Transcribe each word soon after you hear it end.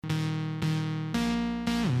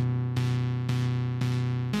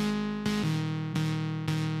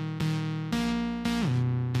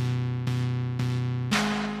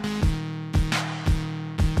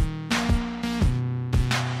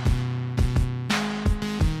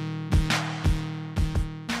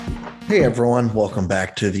Hey everyone, welcome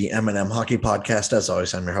back to the M&M Hockey Podcast. As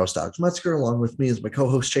always, I'm your host, Alex Metzger. Along with me is my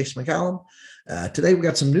co-host, Chase McCallum. Today we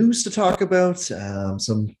got some news to talk about, a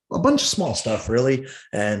bunch of small stuff, really.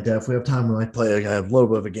 And if we have time, we might play a little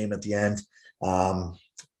bit of a game at the end.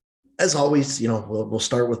 As always, we'll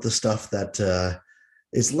start with the stuff that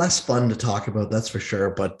is less fun to talk about, that's for sure,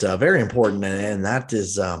 but very important. And that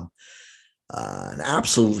is an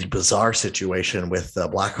absolutely bizarre situation with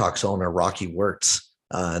Blackhawks owner Rocky Wirtz.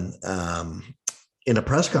 In a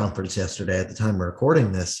press conference yesterday at the time we're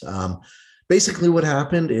recording this. Basically what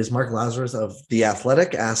happened is Mark Lazarus of The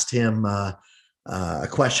Athletic asked him a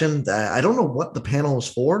question that I don't know what the panel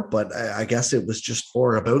was for, but I guess it was just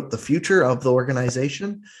for about the future of the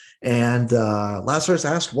organization. And Lazarus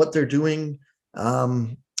asked what they're doing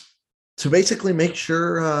to basically make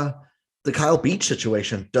sure the Kyle Beach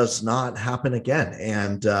situation does not happen again.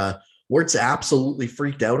 And Wirtz absolutely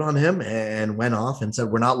freaked out on him and went off and said,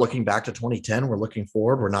 we're not looking back to 2010. We're looking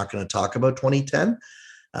forward. We're not going to talk about 2010.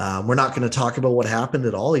 We're not going to talk about what happened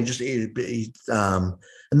at all. And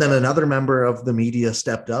then another member of the media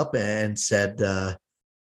stepped up and said,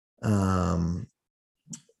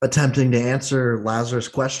 attempting to answer Lazarus'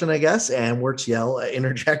 question, I guess, and Wirtz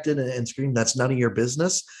interjected and screamed, that's none of your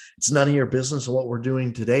business. It's none of your business. What we're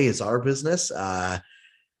doing today is our business.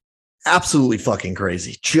 Absolutely fucking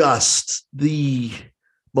crazy. Just the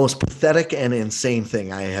most pathetic and insane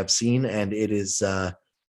thing I have seen. And it is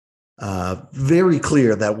very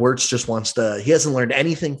clear that Wirtz just he hasn't learned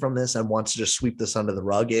anything from this and wants to just sweep this under the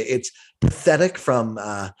rug. It's pathetic from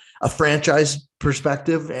a franchise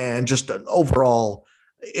perspective, and just an overall,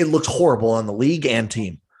 it looks horrible on the league and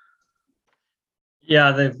team.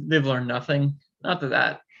 Yeah, they've learned nothing. Not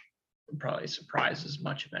that probably surprises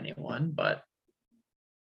much of anyone, but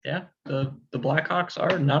yeah, the Blackhawks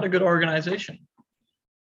are not a good organization.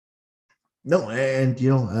 No, and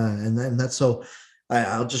and that's so.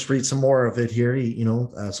 I'll just read some more of it here.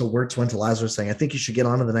 So Wirtz went to Lazarus saying, "I think you should get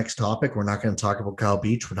on to the next topic. We're not going to talk about Kyle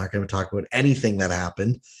Beach. We're not going to talk about anything that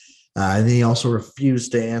happened." And then he also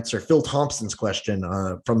refused to answer Phil Thompson's question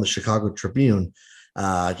from the Chicago Tribune.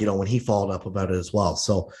 When he followed up about it as well.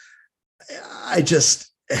 So I just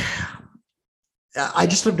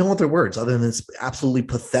have no other words other than it's absolutely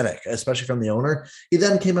pathetic, especially from the owner. He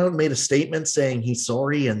then came out and made a statement saying he's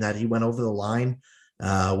sorry and that he went over the line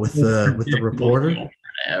with the reporter.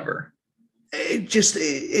 Ever.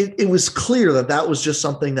 It was clear that was just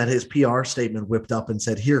something that his PR statement whipped up and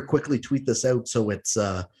said, here, quickly tweet this out so it's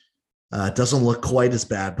doesn't look quite as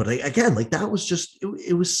bad. But again, that was just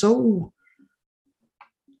it was so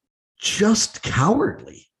just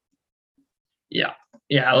cowardly. Yeah.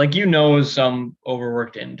 Some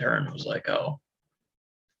overworked intern was like,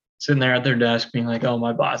 sitting there at their desk being like,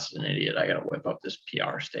 my boss is an idiot. I got to whip up this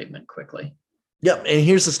PR statement quickly. Yep. And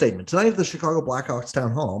here's the statement. Tonight at the Chicago Blackhawks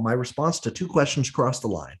town hall, my response to two questions crossed the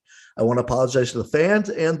line. I want to apologize to the fans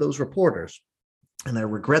and those reporters. And I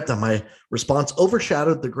regret that my response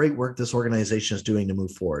overshadowed the great work this organization is doing to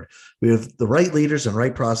move forward. We have the right leaders and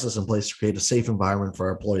right process in place to create a safe environment for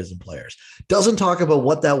our employees and players. Doesn't talk about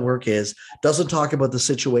what that work is, doesn't talk about the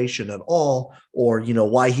situation at all, or,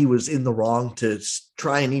 why he was in the wrong to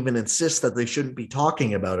try and even insist that they shouldn't be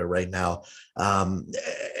talking about it right now.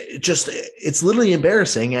 It's literally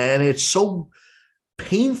embarrassing. And it's so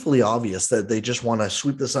painfully obvious that they just want to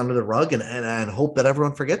sweep this under the rug and hope that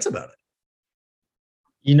everyone forgets about it.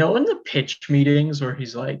 In the pitch meetings where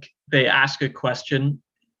he's like, they ask a question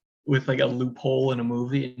with a loophole in a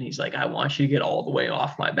movie, and he's like, I want you to get all the way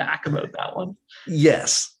off my back about that one.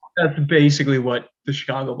 Yes. That's basically what the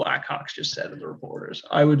Chicago Blackhawks just said to the reporters.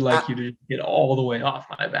 I would like you to get all the way off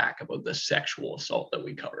my back about the sexual assault that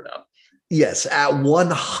we covered up. Yes, at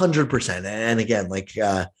 100%. And again,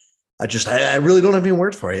 I really don't have any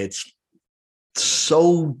words for it. It's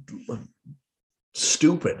so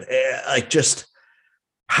stupid. I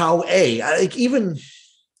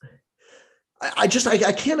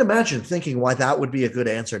can't imagine thinking why that would be a good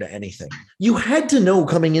answer to anything. You had to know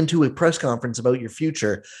coming into a press conference about your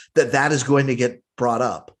future that is going to get brought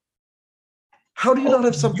up. How do you not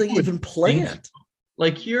have something even planned?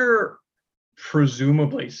 You're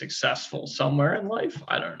presumably successful somewhere in life.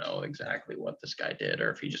 I don't know exactly what this guy did or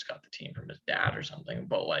if he just got the team from his dad or something,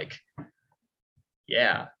 but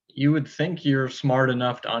yeah, you would think you're smart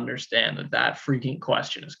enough to understand that freaking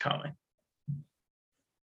question is coming.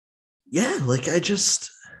 Yeah, I'm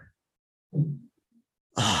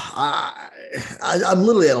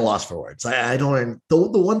literally at a loss for words. I don't. The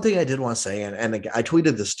one thing I did want to say, and I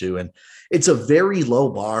tweeted this too, and it's a very low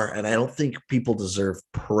bar, and I don't think people deserve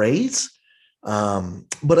praise.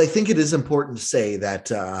 But I think it is important to say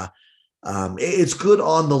that it's good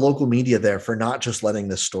on the local media there for not just letting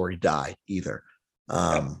this story die either.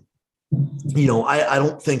 Yep. I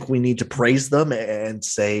don't think we need to praise them and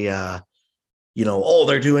say, oh,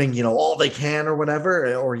 they're doing, all they can or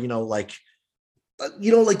whatever, or, like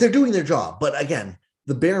they're doing their job. But again,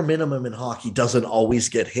 the bare minimum in hockey doesn't always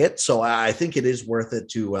get hit. So I think it is worth it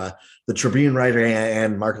to the Tribune writer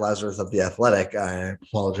and Mark Lazarus of The Athletic. I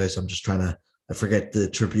apologize. I'm just I forget the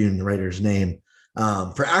Tribune writer's name,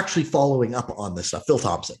 for actually following up on this stuff. Phil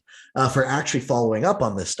Thompson, for actually following up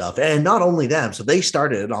on this stuff. And not only them. So they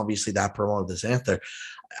started, and obviously that promoted this answer.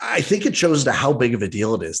 I think it shows to how big of a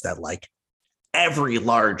deal it is that like every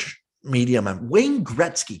large media member, Wayne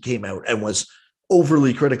Gretzky came out and was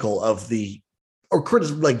overly critical of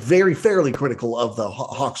very fairly critical of the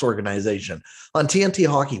Hawks organization. On TNT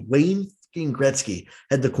Hockey, Wayne Gretzky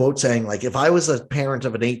had the quote saying, like, if I was a parent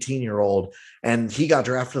of an 18-year-old and he got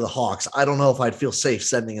drafted to the Hawks, I don't know if I'd feel safe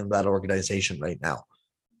sending him to that organization right now.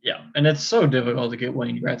 Yeah. And it's so difficult to get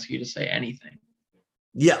Wayne Gretzky to say anything.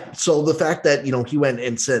 Yeah. So the fact that, he went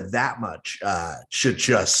and said that much should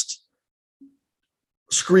just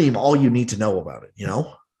scream all you need to know about it,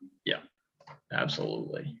 Yeah,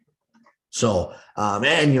 absolutely. So,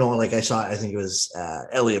 like I think it was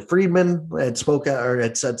Elliot Friedman had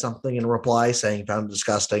said something in reply saying, found it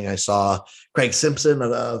disgusting. I saw Craig Simpson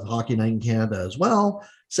of Hockey Night in Canada as well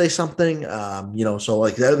say something, so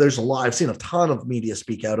like there's a lot. I've seen a ton of media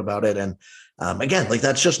speak out about it. And again, like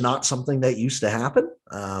that's just not something that used to happen.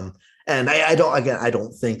 And I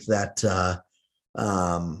don't think that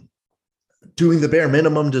doing the bare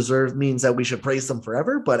minimum means that we should praise them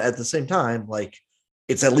forever. But at the same time, like,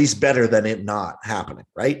 it's at least better than it not happening,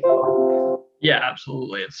 right? Yeah,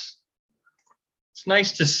 absolutely. It's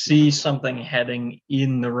nice to see something heading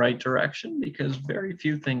in the right direction because very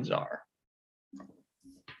few things are.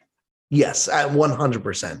 Yes, at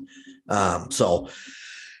 100%. So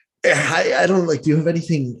I don't do you have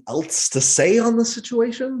anything else to say on the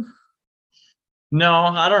situation? No,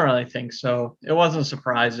 I don't really think so. It wasn't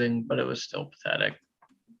surprising, but it was still pathetic.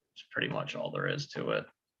 It's pretty much all there is to it.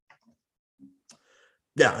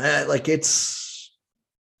 Yeah,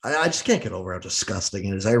 I just can't get over how disgusting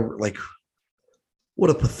it is. What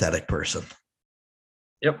a pathetic person.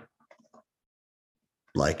 Yep.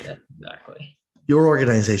 Like, yeah, exactly. Your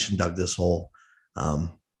organization dug this hole. I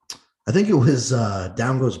think it was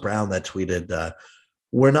Down Goes Brown that tweeted,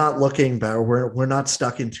 we're not looking back. We're not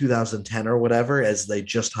stuck in 2010 or whatever, as they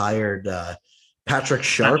just hired Patrick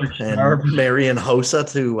Sharp and Marian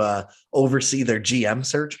Hossa to oversee their GM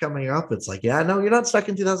search coming up. It's like, yeah, no, you're not stuck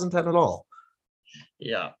in 2010 at all.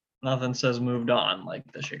 Yeah, nothing says moved on like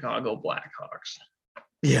the Chicago Blackhawks.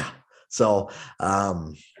 Yeah. So, yeah,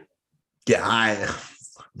 I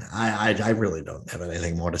really don't have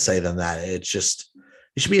anything more to say than that. It's just,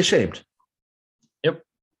 you should be ashamed. Yep.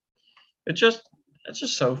 It's just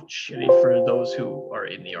so shitty for those who are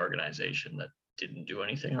in the organization that didn't do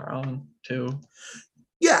anything wrong too.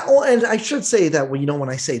 Yeah, well, and I should say that when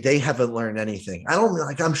I say they haven't learned anything, I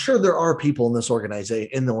don't I'm sure there are people in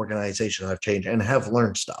the organization that have changed and have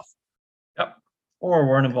learned stuff. Yep. Or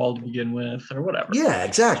weren't involved to begin with, or whatever. Yeah,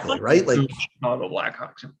 exactly. Right. Like Chicago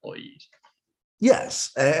Blackhawks employees.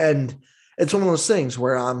 Yes, and it's one of those things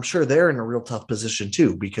where I'm sure they're in a real tough position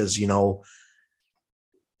too, because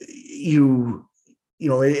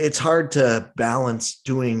it's hard to balance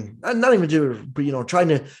doing, not even do it, but trying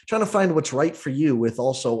to find what's right for you with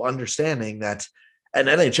also understanding that an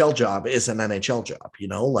NHL job is an NHL job,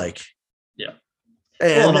 yeah,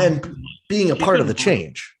 and being a part of the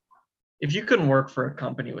change. If you couldn't work for a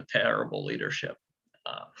company with terrible leadership,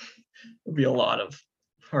 there'd be a lot of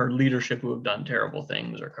leadership who have done terrible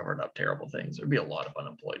things or covered up terrible things. There'd be a lot of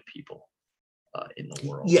unemployed people in the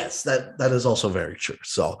world. Yes, that is also very true.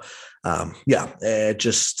 So, yeah, it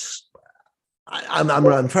just,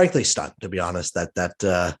 I'm frankly stunned, to be honest,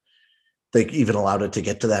 that they even allowed it to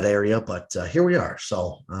get to that area, but here we are.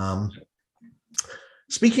 So,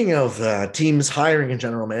 speaking of teams hiring a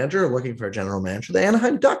general manager, looking for a general manager, the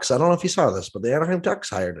Anaheim Ducks, I don't know if you saw this, but the Anaheim Ducks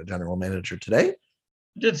hired a general manager today.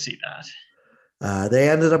 I did see that. They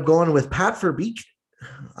ended up going with Pat Verbeek,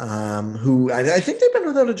 who I think they've been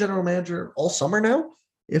without a general manager all summer now,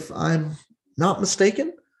 if I'm not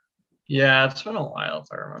mistaken. Yeah, it's been a while, if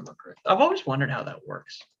I remember correctly. I've always wondered how that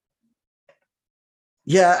works.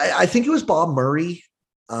 Yeah, I think it was Bob Murray.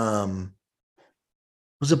 Was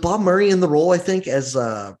it Bob Murray in the role, I think, as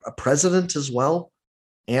a president as well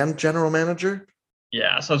and general manager?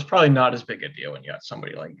 Yeah, so it's probably not as big a deal when you got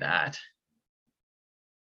somebody like that.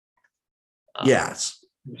 Yes.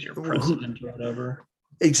 Who's your president or whatever.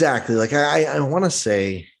 Exactly. Like I want to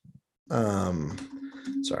say,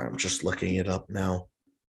 Sorry, I'm just looking it up now.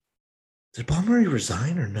 Did Bob Murray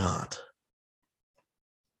resign or not?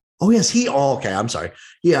 Oh, yes, okay, I'm sorry.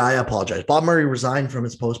 Yeah, I apologize. Bob Murray resigned from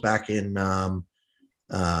his post back in um,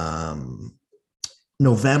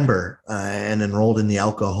 November and enrolled in the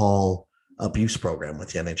alcohol abuse program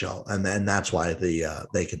with the NHL, and then that's why the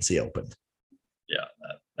vacancy opened. Yeah,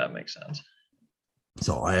 that makes sense.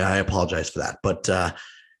 So I apologize for that, but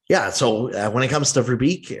yeah. So when it comes to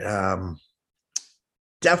Verbeek,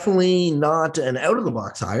 definitely not an out of the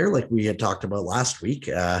box hire like we had talked about last week.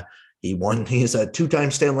 He's a two-time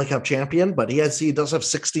Stanley Cup champion, but he does have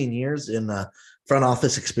 16 years in front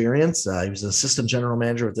office experience. He was an assistant general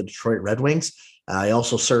manager with the Detroit Red Wings. He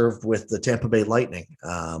also served with the Tampa Bay Lightning.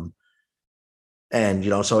 And,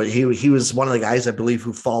 so he was one of the guys, I believe,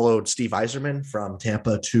 who followed Steve Yzerman from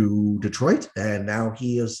Tampa to Detroit. And now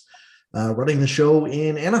he is running the show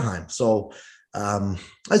in Anaheim. So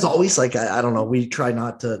as always, like, I don't know, we try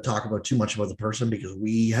not to talk about too much about the person because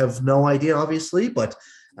we have no idea, obviously, but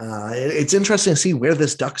it's interesting to see where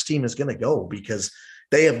this Ducks team is going to go because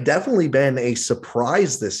they have definitely been a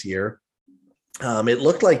surprise this year. It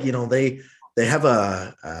looked like, they have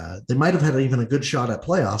they might have had even a good shot at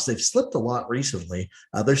playoffs. They've slipped a lot recently.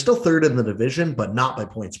 They're still third in the division, but not by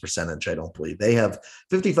points percentage, I don't believe. They have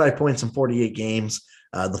 55 points in 48 games.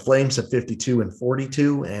 The Flames have 52 and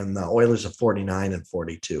 42, and the Oilers have 49 and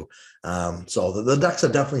 42. So the Ducks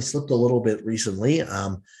have definitely slipped a little bit recently.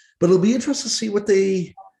 But it'll be interesting to see what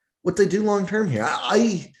they do long term here.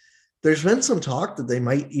 There's been some talk that they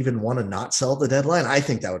might even want to not sell at the deadline. I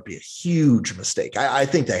think that would be a huge mistake. I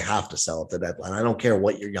think they have to sell at the deadline. I don't care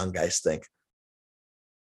what your young guys think.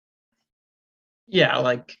 Yeah,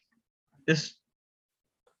 like this,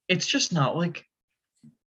 it's just not like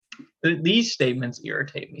these statements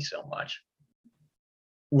irritate me so much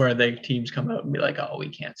where the teams come out and be like, oh, we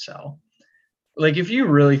can't sell. Like, if you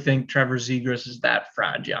really think Trevor Zegras is that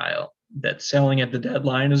fragile that selling at the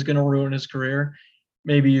deadline is going to ruin his career,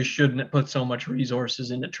 maybe you shouldn't put so much resources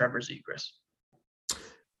into Trevor Zegras.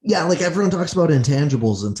 Yeah, like everyone talks about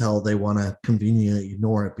intangibles until they want to conveniently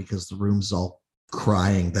ignore it because the room's all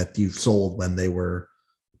crying that you've sold when they were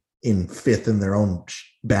in fifth in their own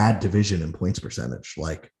bad division in points percentage.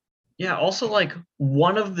 Like, yeah, also, like,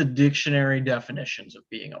 one of the dictionary definitions of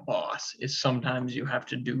being a boss is sometimes you have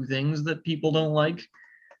to do things that people don't like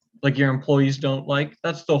your employees don't like.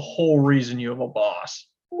 That's the whole reason you have a boss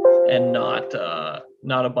and not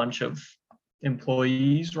a bunch of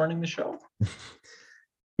employees running the show.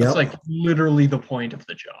 That's like literally the point of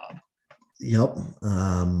the job. Yep.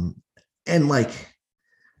 And like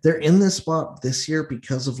they're in this spot this year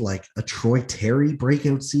because of like a Troy Terry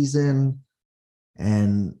breakout season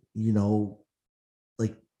and,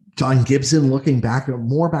 like John Gibson looking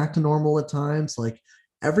more back to normal at times. Like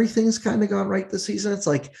everything's kind of gone right this season. It's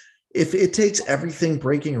like if it takes everything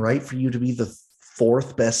breaking right for you to be the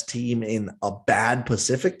fourth best team in a bad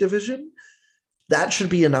Pacific division, that should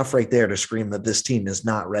be enough right there to scream that this team is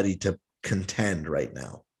not ready to contend right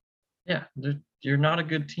now. Yeah, you're not a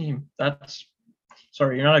good team. You're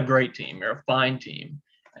not a great team. You're a fine team.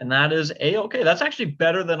 And that is A-okay. That's actually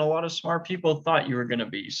better than a lot of smart people thought you were going to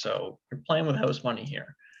be. So you're playing with house money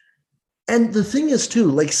here. And the thing is, too,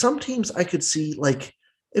 like some teams I could see, like,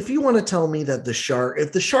 if you want to tell me that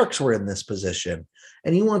if the Sharks were in this position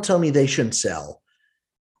and you want to tell me they shouldn't sell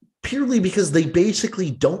purely because they basically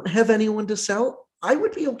don't have anyone to sell, I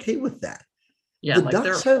would be okay with that. Yeah, the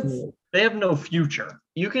Ducks they have no future.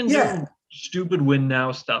 You can do stupid win now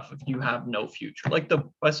stuff if you have no future. Like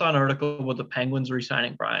I saw an article with the Penguins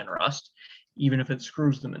re-signing Brian Rust, even if it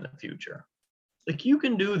screws them in the future. Like, you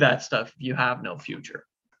can do that stuff if you have no future.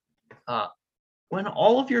 When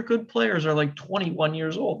all of your good players are like 21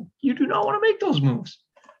 years old, you do not want to make those moves.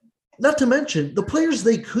 Not to mention, the players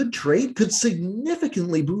they could trade could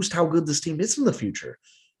significantly boost how good this team is in the future.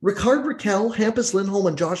 Rickard Rakell, Hampus Lindholm,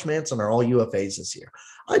 and Josh Manson are all UFAs this year.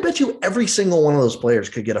 I bet you every single one of those players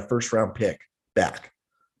could get a first-round pick back.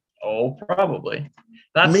 Oh, probably.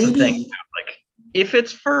 That's the thing. Like, if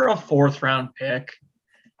it's for a fourth-round pick,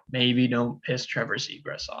 maybe don't piss Trevor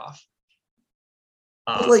Zegras off.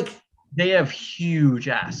 But they have huge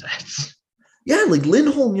assets. Yeah, like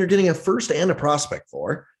Lindholm, you're getting a first and a prospect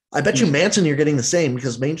for. I bet you Manson, you're getting the same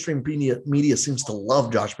because mainstream media seems to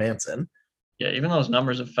love Josh Manson. Yeah, even though those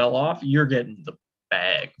numbers have fell off, you're getting the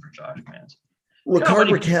bag for Josh Manson. Rickard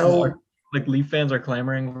Rakell, like Leaf fans are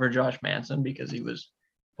clamoring for Josh Manson because he was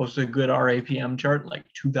posted a good RAPM chart in like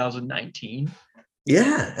 2019.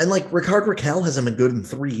 Yeah, and like Rickard Rakell hasn't been good in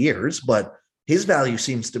 3 years, but his value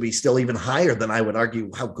seems to be still even higher than I would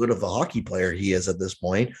argue how good of a hockey player he is at this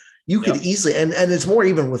point. You could Yep. easily, and it's more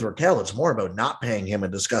even with Raquel, it's more about not paying him a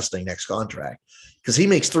disgusting next contract because he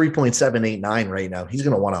makes 3.789 right now. He's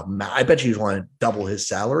going to want to, I bet you he's want to double his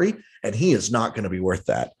salary, and he is not going to be worth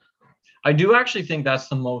that. I do actually think that's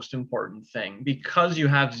the most important thing because you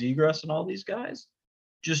have Zegras and all these guys.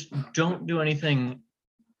 Just don't do anything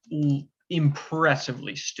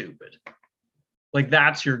impressively stupid. Like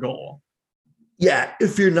that's your goal. Yeah,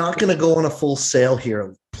 if you're not going to go on a full sale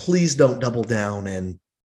here, please don't double down and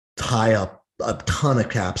tie up a ton of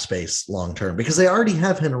cap space long term because they already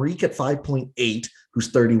have Henrique at 5.8,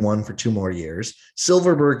 who's 31 for 2 more years.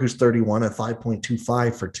 Silverberg, who's 31 at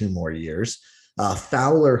 5.25 for 2 more years.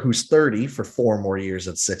 Fowler, who's 30 for 4 more years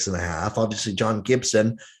at 6.5. Obviously, John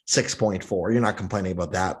Gibson, 6.4. You're not complaining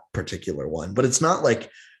about that particular one, but it's not like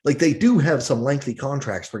they do have some lengthy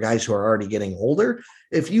contracts for guys who are already getting older.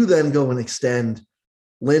 If you then go and extend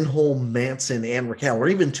Lindholm, Manson, and Raquel, or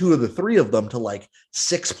even 2 of the 3 of them to like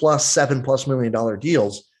 $6+, $7+ million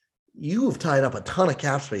deals, you have tied up a ton of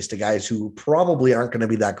cap space to guys who probably aren't going to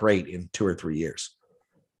be that great in 2 or 3 years.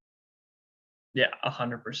 Yeah,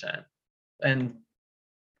 100%. And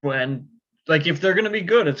when, like, if they're going to be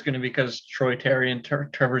good, it's going to be because Troy Terry and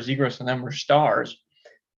Trevor Zegras and them were stars.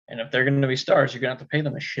 And if they're going to be stars, you're going to have to pay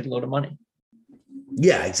them a shitload of money.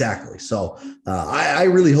 Yeah, exactly. So I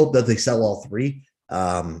really hope that they sell all 3.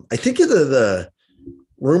 I think the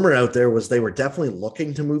rumor out there was they were definitely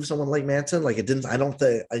looking to move someone like Manson. Like it didn't, I don't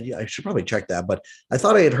think, I should probably check that, but I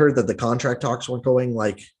thought I had heard that the contract talks weren't going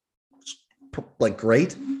like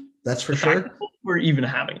great. That's for sure. We're even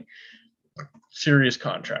having serious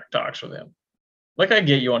contract talks with him. Like I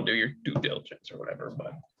get you want to do your due diligence or whatever,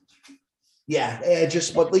 but yeah,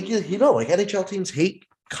 but like like NHL teams hate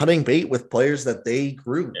cutting bait with players that they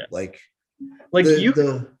grew. Yeah. Like you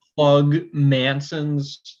can plug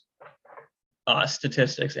Manson's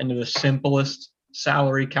statistics into the simplest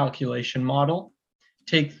salary calculation model,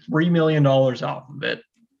 take $3 million off of it,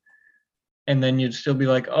 and then you'd still be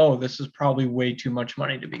like, oh, this is probably way too much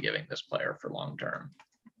money to be giving this player for long term.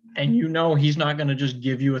 And he's not going to just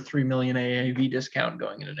give you a $3 million AAV discount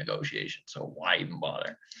going into negotiation. So why even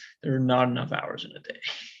bother? There are not enough hours in a day.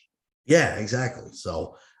 Yeah, exactly.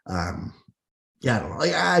 So, I don't know.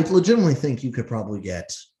 I legitimately think you could probably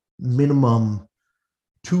get minimum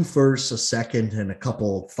 2 firsts, a second, and a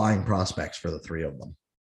couple fine prospects for the 3 of them.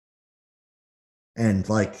 And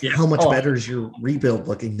how much better is your rebuild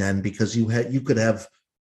looking then? Because you could have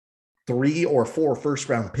 3 or 4 first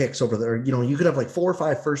round picks over there. You could have like 4 or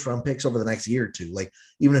 5 first round picks over the next year or 2. Like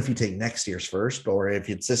even if you take next year's first, or if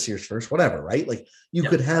it's this year's first, whatever, right? Like you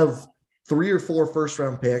could have 3 or 4 first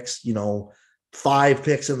round picks, 5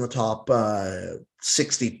 picks in the top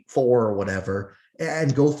 64 or whatever,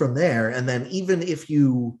 and go from there. And then even if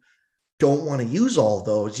you don't want to use all of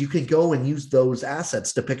those, you can go and use those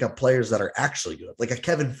assets to pick up players that are actually good, like a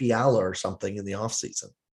Kevin Fiala or something in the offseason.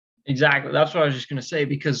 Exactly. That's what I was just going to say,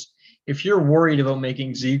 because if you're worried about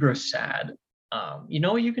making Zegras sad,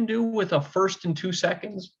 what you can do with a first and 2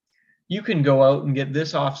 seconds? You can go out and get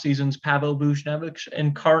this offseason's Pavel Buchnevich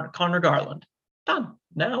and Connor Garland. Done.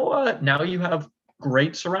 Now you have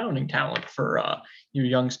great surrounding talent for your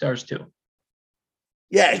young stars too.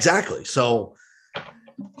 Yeah, exactly. So,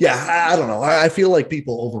 yeah, I don't know. I feel like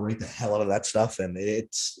people overrate the hell out of that stuff, and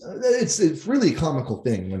it's really a comical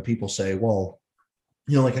thing when people say, "Well,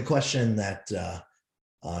 like a question that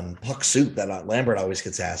on Puck Soup that Lambert always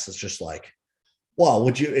gets asked is just like, well,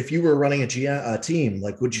 would you, if you were running a team,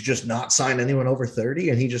 like, would you just not sign anyone over 30?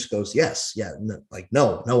 And he just goes, yes, yeah,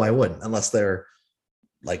 no, I wouldn't, unless they're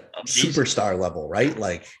like superstar level, right?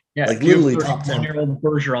 Like literally top 10-year-old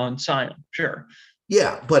Bergeron, sign him, sure.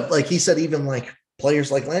 Yeah, but like he said, even like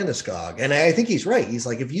players like Landeskog, and I think he's right. He's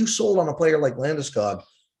like, if you sold on a player like Landeskog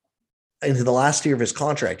into the last year of his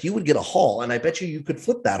contract, you would get a haul, and I bet you could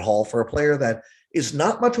flip that haul for a player that is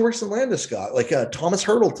not much worse than Landeskog, like a Thomas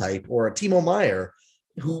Hertl type or a Timo Meier,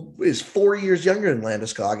 who is 4 years younger than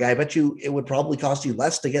Landeskog. I bet you it would probably cost you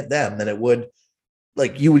less to get them than it would,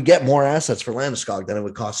 like you would get more assets for Landeskog than it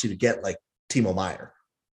would cost you to get like Timo Meier.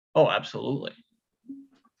 Oh, absolutely.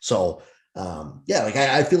 So,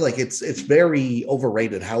 I feel like it's very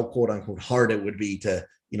overrated how quote unquote hard it would be to,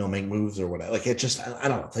 make moves or whatever. Like it just, I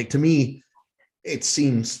don't know. Like to me, it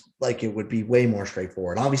seems like it would be way more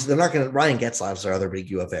straightforward. Obviously, they're not going to. Ryan Getzlaf's their other big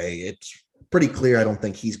UFA. It's pretty clear. I don't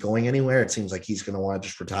think he's going anywhere. It seems like he's going to want to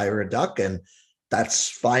just retire a Duck, and that's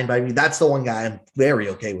fine by me. That's the one guy I'm very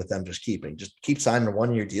okay with them just keeping. Just keep signing the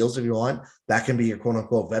 1-year deals if you want. That can be your quote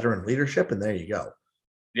unquote veteran leadership, and there you go.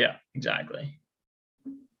 Yeah, exactly.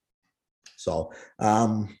 So,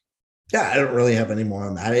 I don't really have any more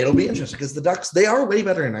on that. It'll be interesting because the Ducks, they are way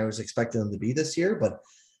better than I was expecting them to be this year, but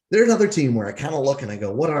they're another team where I kind of look and I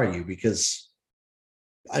go, what are you? Because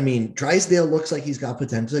I mean, Drysdale looks like he's got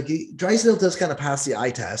potential. Like Drysdale does kind of pass the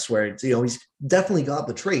eye test where it's, he's definitely got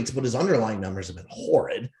the traits, but his underlying numbers have been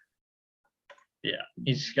horrid. Yeah,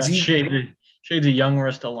 he's got shades of young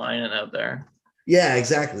Ristolainen out there. Yeah,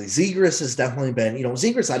 exactly. Zegras has definitely been,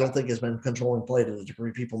 Zegras I don't think has been controlling play to the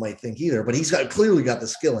degree people might think either, but he's clearly got the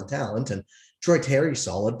skill and talent, and Troy Terry's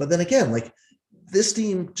solid. But then again, like this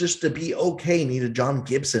team just to be okay needed John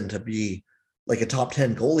Gibson to be like a top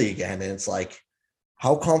 10 goalie again. And it's like,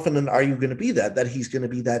 how confident are you going to be that he's going to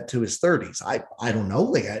be that to his 30s? I don't know.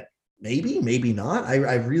 Like maybe not.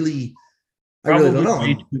 I really don't know.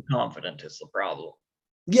 Way too confident is the problem.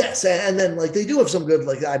 Yes, and then like they do have some good.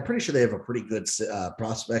 Like I'm pretty sure they have a pretty good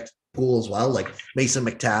prospect pool as well. Like Mason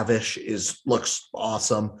McTavish looks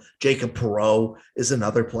awesome. Jacob Perreault is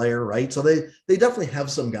another player, right? So they definitely have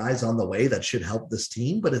some guys on the way that should help this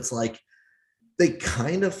team. But it's like they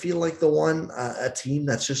kind of feel like a team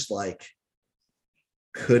that's just like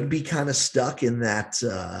could be kind of stuck in that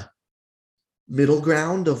middle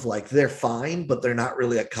ground of like they're fine, but they're not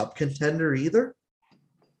really a cup contender either.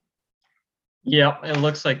 Yeah, it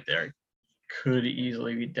looks like they could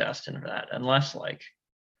easily be destined for that, unless like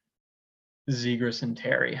Zegras and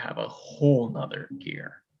Terry have a whole nother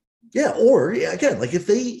gear. Yeah, or again, like if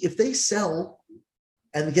they sell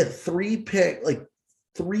and get three top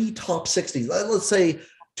 60s, let's say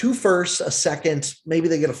 2 firsts, a second, maybe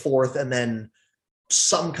they get a fourth, and then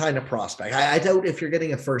some kind of prospect. I doubt if you're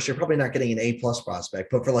getting a first, you're probably not getting an A+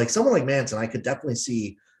 prospect, but for like someone like Manson, I could definitely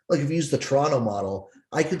see, like if you use the Toronto model,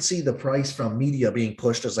 I could see the price from media being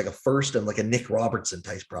pushed as like a first and like a Nick Robertson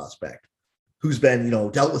type prospect who's been,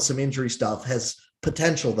 dealt with some injury stuff, has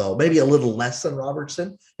potential though, maybe a little less than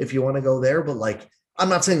Robertson if you want to go there. But like, I'm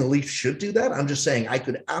not saying the Leafs should do that. I'm just saying I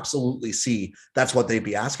could absolutely see that's what they'd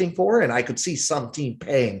be asking for. And I could see some team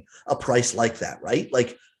paying a price like that, right?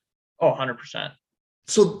 Like, 100%.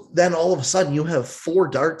 So then all of a sudden you have 4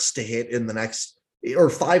 darts to hit in the next, or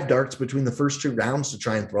 5 darts between the first 2 rounds to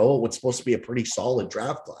try and throw what's supposed to be a pretty solid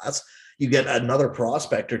draft class. You get another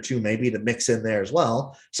prospect or 2 maybe to mix in there as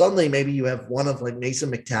well. Suddenly maybe you have one of like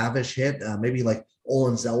Mason McTavish hit, maybe like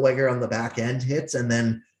Olin Zellweger on the back end hits, and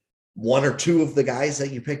then 1 or 2 of the guys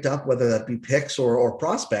that you picked up, whether that be picks or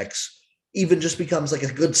prospects, even just becomes like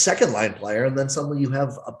a good second line player. And then suddenly you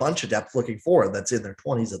have a bunch of depth looking forward that's in their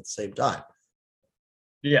 20s at the same time.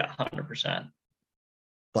 Yeah, 100%.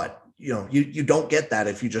 But you don't get that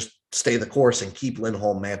if you just stay the course and keep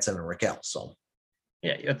Lindholm, Manson, and Raquel. So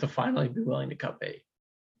yeah, you have to finally be willing to cut bait.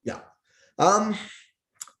 Yeah. All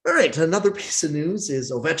right. Another piece of news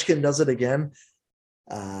is Ovechkin does it again.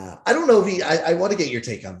 I don't know if I want to get your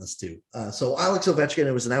take on this too. So Alex Ovechkin,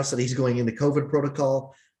 it was announced that he's going into COVID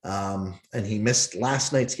protocol, and he missed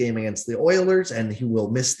last night's game against the Oilers, and he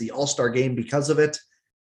will miss the All-Star game because of it.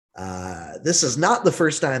 This is not the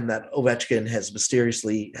first time that Ovechkin has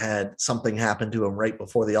mysteriously had something happen to him right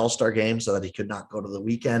before the All-Star game so that he could not go to the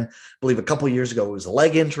weekend. I believe a couple of years ago, it was a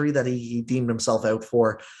leg injury that he deemed himself out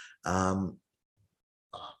for. Do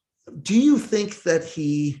you think that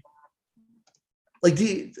do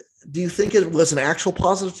you think it was an actual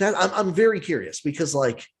positive test? I'm very curious because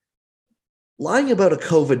like lying about a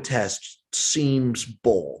COVID test seems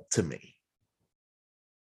bold to me.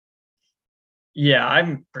 Yeah,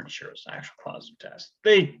 I'm pretty sure it's an actual positive test.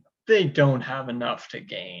 They don't have enough to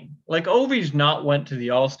gain. Like Ovi's not went to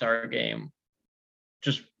the All-Star game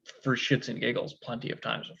just for shits and giggles plenty of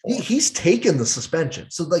times before. He's taken the suspension.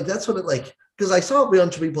 So like that's what it like, because I saw a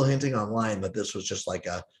bunch of people hinting online that this was just like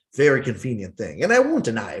a very convenient thing. And I won't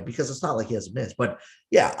deny it because it's not like he hasn't missed. But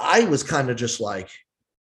yeah, I was kind of just like,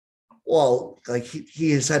 well, like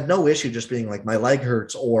he has had no issue just being like, my leg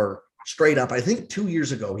hurts, or straight up, I think 2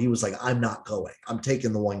 years ago, he was like, I'm not going. I'm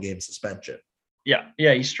taking the 1-game suspension. Yeah,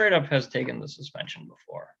 he straight up has taken the suspension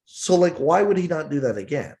before. So, like, why would he not do that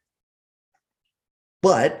again?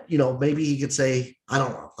 But, maybe he could say, I don't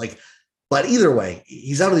know. Like, but either way,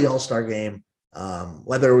 he's out of the All-Star game.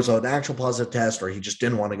 Whether it was an actual positive test or he just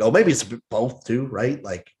didn't want to go. Maybe it's both too, right?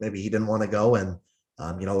 Like, maybe he didn't want to go. And,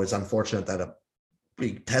 it's unfortunate that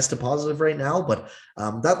he tested positive right now. But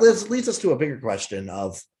that leads us to a bigger question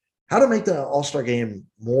of how to make the All-Star game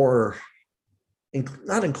more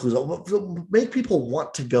not inclusive, but make people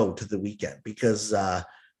want to go to the weekend, because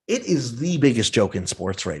it is the biggest joke in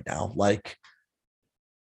sports right now. Like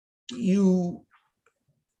you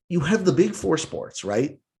have the big 4 sports,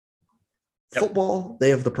 right? Yep. Football, they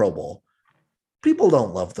have the Pro Bowl. People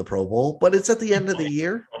don't love the Pro Bowl, but it's at the end of the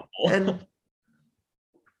year, and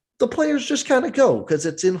the players just kind of go because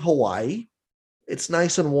it's in Hawaii. It's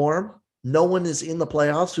nice and warm. No one is in the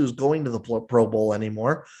playoffs who's going to the Pro Bowl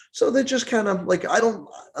anymore. So they just kind of like, I don't,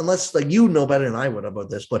 unless like you know better than I would about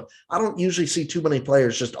this, but I don't usually see too many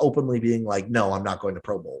players just openly being like, no, I'm not going to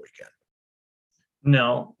Pro Bowl weekend.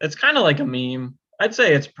 No, it's kind of like a meme. I'd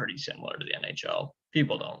say it's pretty similar to the NHL.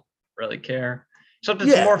 People don't really care. Except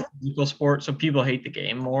it's more physical sport, so people hate the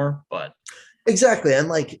game more, but exactly. And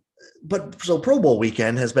like, but so Pro Bowl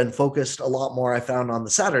weekend has been focused a lot more, I found, on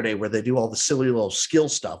the Saturday where they do all the silly little skill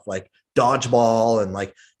stuff like dodgeball. And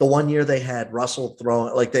like the one year they had Russell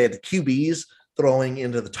throwing, like they had the QBs throwing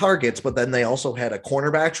into the targets, but then they also had a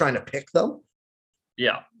cornerback trying to pick them.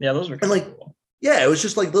 Yeah. Those were and like cool. Yeah, it was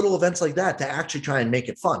just like little events like that to actually try and make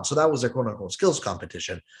it fun. So that was their quote unquote skills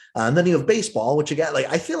competition. And then you have baseball, which again, like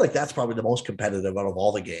I feel like that's probably the most competitive out of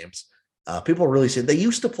all the games. People really see they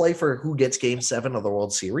used to play for who gets game 7 of the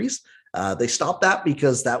World Series. They stopped that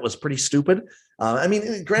because that was pretty stupid. I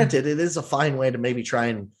mean, granted, it is a fine way to maybe try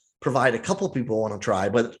and provide a couple people want to try.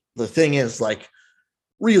 But the thing is, like,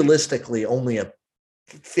 realistically, only a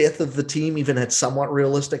fifth of the team even had somewhat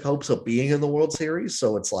realistic hopes of being in the World Series.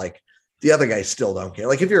 So it's like, the other guys still don't care.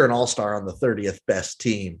 Like if you're an all-star on the 30th best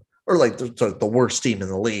team or like the worst team in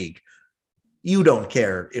the league, you don't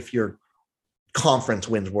care if your conference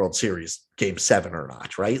wins World Series game 7 or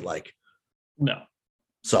not, right? Like, no.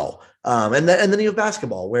 So, and then you have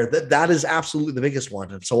basketball where that is absolutely the biggest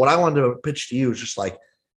one. And so what I wanted to pitch to you is just like,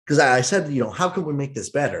 because I said, how can we make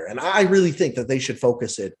this better? And I really think that they should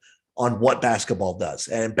focus it on what basketball does.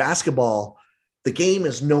 And basketball, the game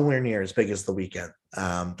is nowhere near as big as the weekend.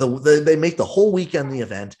 They make the whole weekend the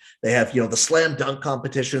event. They have, the slam dunk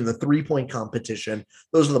competition, the 3-point competition.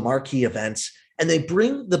 Those are the marquee events. And they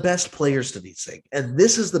bring the best players to these things. And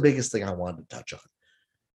this is the biggest thing I wanted to touch on.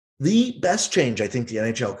 The best change I think the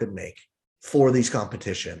NHL could make for these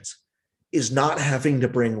competitions is not having to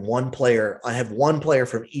bring one player. I have one player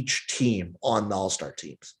from each team on the all-star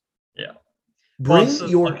teams. Yeah. Go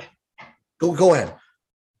ahead.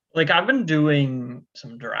 Like I've been doing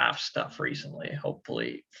some draft stuff recently,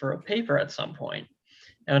 hopefully for a paper at some point.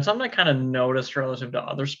 And it's something I kind of noticed relative to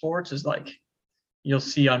other sports is like you'll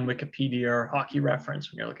see on Wikipedia or Hockey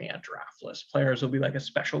Reference when you're looking at draft lists, players will be like a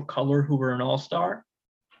special color who were an all-star.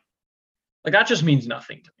 Like that just means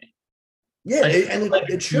nothing to me. Yeah,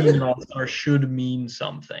 it should. An all-star should mean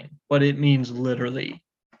something, but it means literally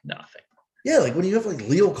nothing. Yeah, like when you have like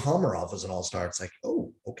Leo Komarov as an all-star, it's like,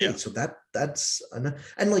 oh, okay, yeah. So that's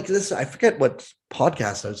and like this, I forget what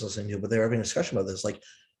podcast I was listening to, but they were having a discussion about this. Like,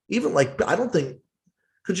 even like I don't think.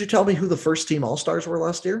 Could you tell me who the first team all-stars were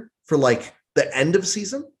last year for like the end of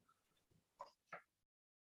season?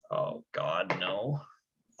 Oh God, no.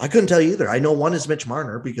 I couldn't tell you either. I know one is Mitch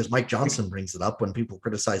Marner because Mike Johnson brings it up when people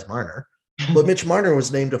criticize Marner. But Mitch Marner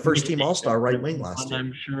was named a first-team all-star right wing last year.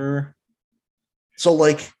 I'm sure. So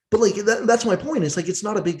like. But like that's my point. It's like it's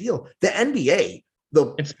not a big deal. The NBA,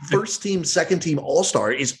 the first team, second team,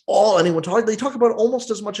 all-star is all anyone talk. They talk about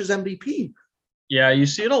almost as much as MVP. Yeah, you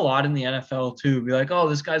see it a lot in the NFL too. Be like, oh,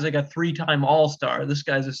 this guy's like a 3-time all-star. This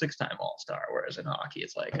guy's a 6-time all-star. Whereas in hockey,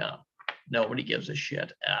 it's like, nobody gives a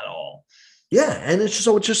shit at all. Yeah, and it's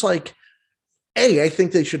just like, I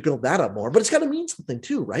think they should build that up more. But it's got to mean something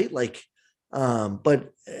too, right? Like,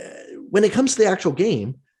 but when it comes to the actual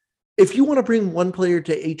game. If you want to bring one player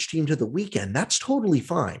to each team to the weekend, that's totally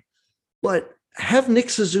fine. But have Nick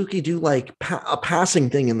Suzuki do like a passing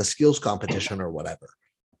thing in the skills competition or whatever.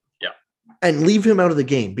 Yeah. And leave him out of the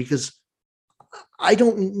game because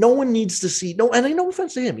no one needs to see, and I no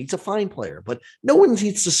offense to him, he's a fine player, but no one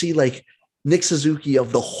needs to see like Nick Suzuki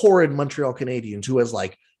of the horrid Montreal Canadiens who has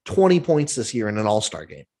like 20 points this year in an all-star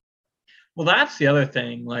game. Well, that's the other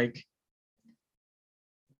thing. Like,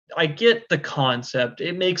 I get the concept.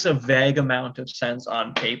 It makes a vague amount of sense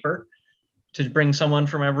on paper to bring someone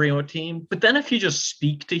from every team. But then if you just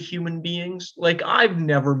speak to human beings, like I've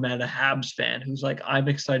never met a Habs fan who's like, I'm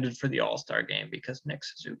excited for the All-Star game because Nick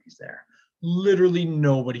Suzuki's there. Literally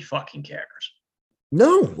nobody fucking cares.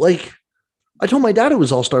 No, like I told my dad it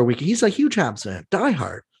was All-Star weekend. He's a huge Habs fan,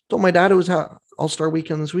 diehard. Told my dad it was All-Star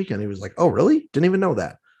weekend this weekend. He was like, oh, really? Didn't even know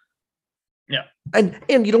that. Yeah. And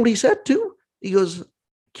you know what he said too? He goes,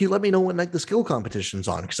 can you let me know when like the skill competition's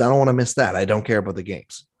on? Because I don't want to miss that. I don't care about the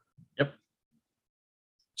games. Yep.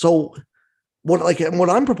 So what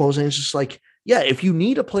I'm proposing is just like, yeah, if you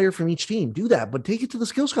need a player from each team, do that, but take it to the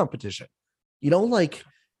skills competition.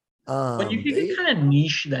 But you could kind of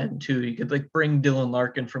niche then too. You could like bring Dylan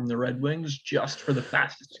Larkin from the Red Wings just for the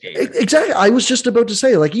fastest skater. Exactly. I was just about to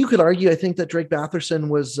say, like, you could argue, I think that Drake Batherson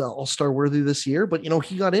was all-star worthy this year, but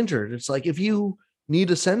he got injured. It's like, if you need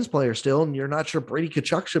a Sens player still, and you're not sure Brady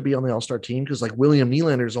Tkachuk should be on the All-Star team because like William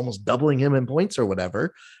Nylander is almost doubling him in points or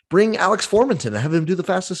whatever, bring Alex Formenton and have him do the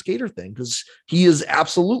fastest skater thing because he is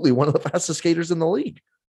absolutely one of the fastest skaters in the league.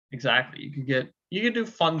 Exactly. You could do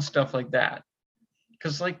fun stuff like that.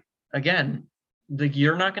 Because like, again,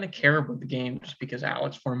 you're not going to care about the game just because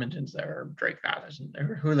Alex Formenton's there or Drake Batherson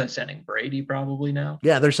there. Who are they sending? Brady probably now?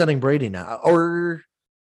 Yeah, they're sending Brady now. Or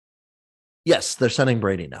yes, they're sending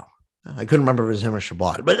Brady now. I couldn't remember if it was him or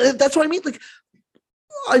Shabbat, but that's what I mean. Like,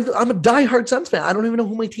 I'm a diehard Suns fan. I don't even know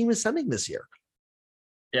who my team is sending this year.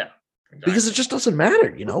 Yeah, exactly. Because it just doesn't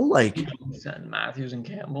matter, like send Matthews and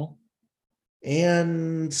Campbell.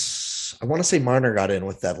 And I want to say Marner got in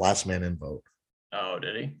with that last man in vote. Oh,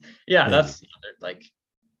 did he? Yeah, that's like.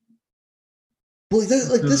 Well, this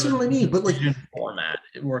is what I mean. But like format,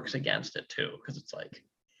 it works against it too because it's like.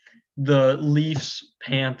 The Leafs,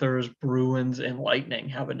 Panthers, Bruins, and Lightning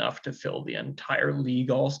have enough to fill the entire league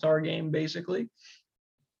all-star game, basically.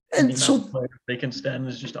 And so they can stand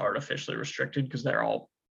is just artificially restricted because they're all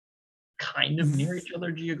kind of near each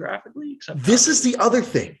other geographically. Except this is the other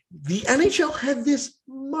thing. The NHL had this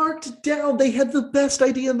marked down. They had the best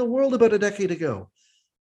idea in the world about a decade ago.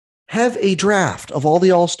 Have a draft of all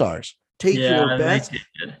the all-stars. Take your best.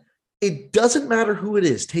 It doesn't matter who it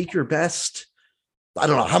is. Take your best. I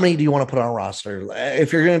don't know. How many do you want to put on a roster?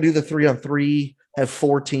 If you're going to do the 3-on-3, have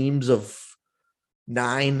 4 teams of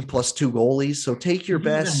 9 plus 2 goalies. So take your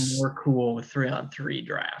best. More cool with 3-on-3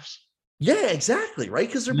 drafts. Yeah, exactly. Right.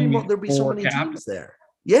 Because there'd be so many teams there.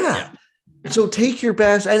 Yeah. So take your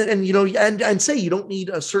best and say you don't need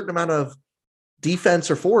a certain amount of defense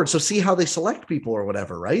or forward. So see how they select people or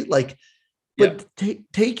whatever. Right. Like, but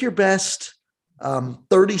take your best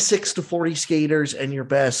 36 to 40 skaters and your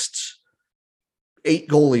best 8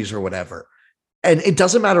 goalies or whatever. And it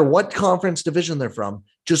doesn't matter what conference division they're from,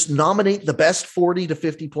 just nominate the best 40 to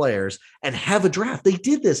 50 players and have a draft. They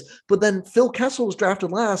did this, but then Phil Kessel was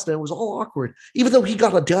drafted last and it was all awkward, even though he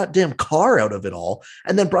got a goddamn car out of it all.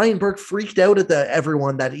 And then Brian Burke freaked out at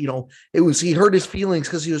everyone that, he hurt his feelings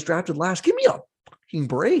because he was drafted last. Give me a fucking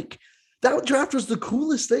break. That draft was the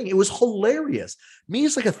coolest thing. It was hilarious. Me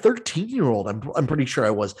as like a 13-year-old, I'm pretty sure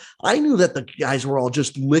I was. I knew that the guys were all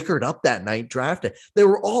just liquored up that night drafted. They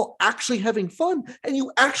were all actually having fun, and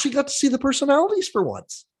you actually got to see the personalities for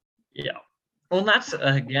once. Yeah. Well, that's,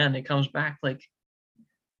 again, it comes back like,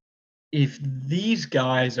 if these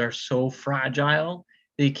guys are so fragile,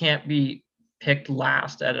 they can't be picked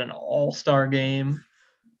last at an all-star game.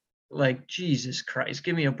 Like, Jesus Christ,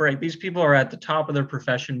 give me a break. These people are at the top of their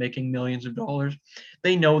profession making millions of dollars.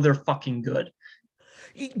 They know they're fucking good.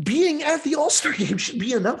 Being at the All-Star game should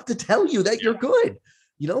be enough to tell you that you're good,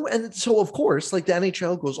 And so, of course, like the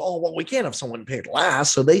NHL goes, oh, well, we can't have someone picked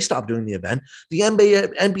last. So they stop doing the event. The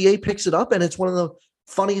NBA picks it up, and it's one of the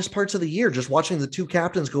funniest parts of the year, just watching the 2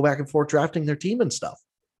 captains go back and forth drafting their team and stuff.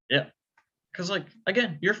 Yeah. Because, like,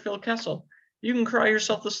 again, you're Phil Kessel. You can cry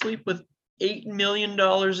yourself to sleep with $8 million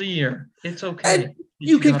a year. It's okay. And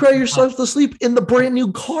you can cry yourself to sleep in the brand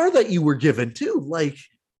new car that you were given too. Like,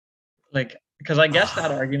 because I guess that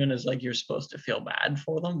argument is like, you're supposed to feel bad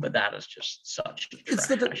for them, but that is just such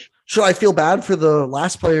trash. Should I feel bad for the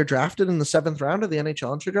last player drafted in the 7th round of the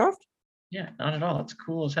NHL entry draft? Yeah, not at all. It's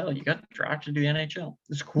cool as hell. You got drafted to the NHL.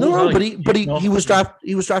 It's cool. No, but he was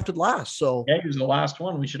drafted last. So yeah, he was the last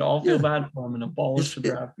one. We should all feel bad for him and abolish the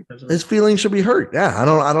draft because of his feelings should be hurt. Yeah, I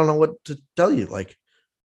don't know what to tell you. Like,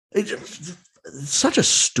 it's such a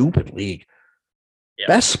stupid league. Yeah.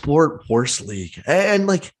 Best sport, worst league, and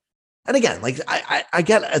again, like I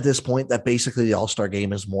get at this point that basically the All-Star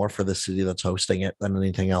game is more for the city that's hosting it than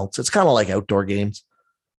anything else. It's kind of like outdoor games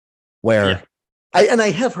where. Yeah. I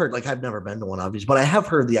have heard, like, I've never been to one, obviously, but I have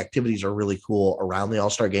heard the activities are really cool around the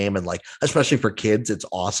All-Star game. And like, especially for kids, it's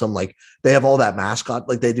awesome. Like they have all that mascot,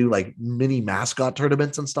 like they do like mini mascot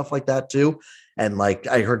tournaments and stuff like that too. And like,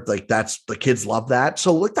 I heard like that's the kids love that.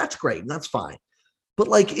 So like, that's great. And that's fine. But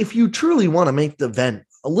like, if you truly want to make the event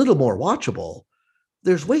a little more watchable,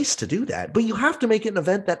 there's ways to do that, but you have to make it an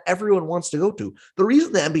event that everyone wants to go to. The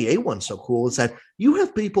reason the NBA one's so cool is that you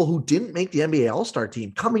have people who didn't make the NBA All-Star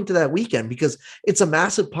team coming to that weekend because it's a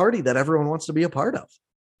massive party that everyone wants to be a part of.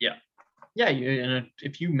 Yeah. Yeah. And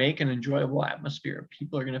if you make an enjoyable atmosphere,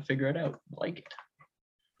 people are going to figure it out, like it.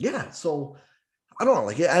 Yeah. So I don't know,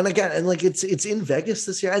 like, and again, and like, it's in Vegas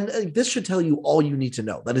this year. And this should tell you all you need to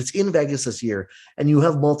know, that it's in Vegas this year. And you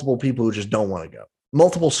have multiple people who just don't want to go,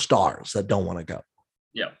 multiple stars that don't want to go.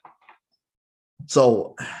 Yeah.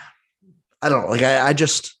 So I don't know. Like I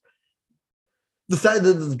just, the fact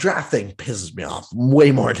that the draft thing pisses me off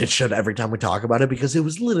way more than it should every time we talk about it, because it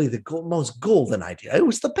was literally the most golden idea. It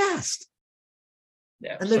was the best.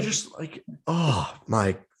 Yeah. And they're just like, oh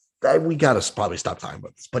my, we got to probably stop talking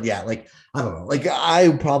about this. But yeah, like, I don't know. Like, I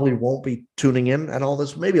probably won't be tuning in and all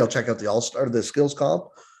this. Maybe I'll check out the All-Star, the skills comp,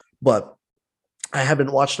 but I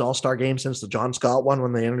haven't watched an All-Star game since the John Scott one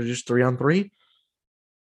when they introduced 3-on-3.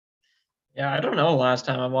 Yeah, I don't know. Last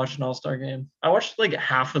time I watched an All-Star game, I watched like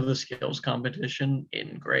half of the skills competition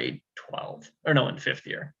in grade 12, or no, in fifth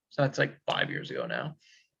year. So that's like 5 years ago now.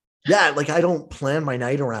 Yeah, like I don't plan my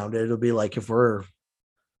night around it. It'll be like if we're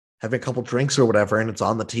having a couple drinks or whatever and it's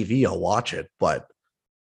on the TV, I'll watch it. But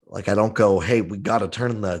like I don't go, hey, we got to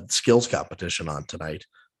turn the skills competition on tonight.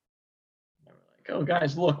 Like, oh,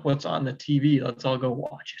 guys, look what's on the TV. Let's all go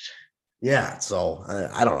watch it. Yeah, so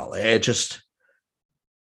I don't know. It just,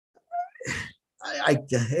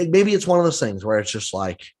 maybe it's one of those things where it's just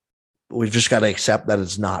like we've just got to accept that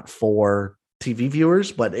it's not for TV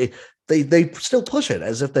viewers, but they still push it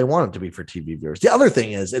as if they want it to be for TV viewers. The other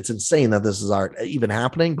thing is, it's insane that this is art even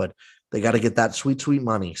happening, but they got to get that sweet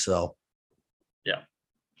money. So yeah,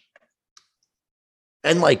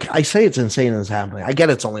 and like I say, it's insane that's happening. I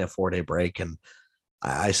get it's only a 4-day break, and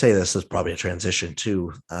I say this is probably a transition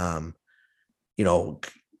too. You know,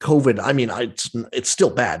 COVID, I mean, it's still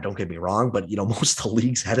bad, don't get me wrong, but most of the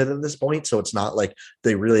league's headed at this point. So it's not like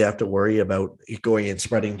they really have to worry about it going and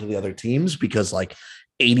spreading to the other teams because like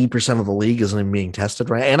 80% of the league isn't even being tested,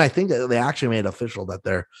 right? And I think that they actually made official that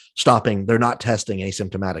they're not testing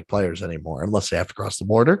asymptomatic players anymore unless they have to cross the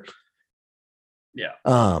border. Yeah.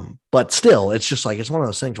 But still, it's just like it's one of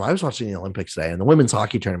those things where I was watching the Olympics today and the women's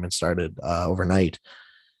hockey tournament started overnight.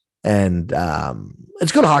 And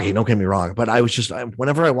it's good hockey, don't get me wrong. But I was just,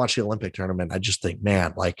 whenever I watch the Olympic tournament, I just think,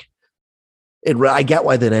 man, like I get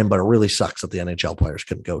why they didn't, but it really sucks that the NHL players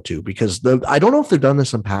couldn't go to because I don't know if they've done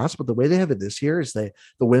this in past, but the way they have it this year is the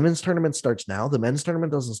women's tournament starts now. The men's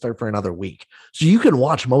tournament doesn't start for another week. So you can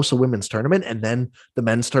watch most of the women's tournament and then the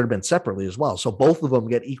men's tournament separately as well. So both of them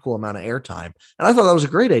get equal amount of airtime. And I thought that was a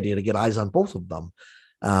great idea to get eyes on both of them.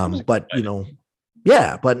 But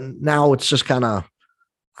yeah, but now it's just kind of,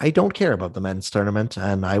 I don't care about the men's tournament,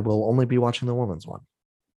 and I will only be watching the women's one.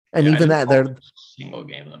 And even that, they're single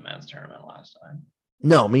game of the men's tournament last time.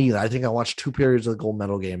 No, me either. I think I watched 2 periods of the gold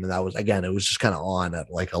medal game, and that was again, it was just kind of on at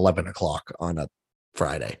like 11 o'clock on a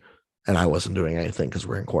Friday, and I wasn't doing anything because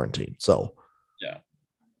we're in quarantine. So yeah,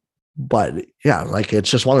 but yeah, like it's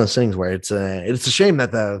just one of those things where it's a shame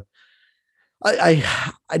that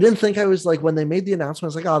I didn't think I was like when they made the announcement,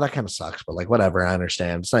 I was like, oh, that kind of sucks, but like whatever, I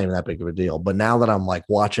understand. It's not even that big of a deal. But now that I'm like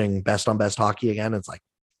watching best on best hockey again, it's like,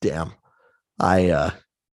 damn, I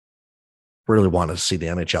really want to see the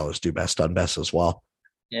NHLers do best on best as well.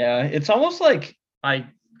 Yeah, it's almost like I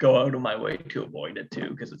go out of my way to avoid it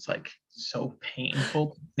too, because it's like so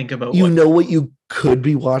painful to think about what you could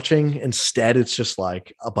be watching. Instead, it's just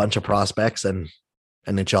like a bunch of prospects and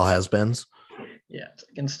NHL has-beens. Yeah, it's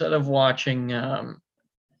like instead of watching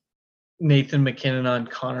Nathan McKinnon on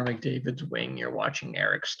Connor McDavid's wing, you're watching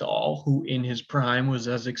Eric Stahl, who in his prime was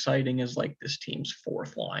as exciting as like this team's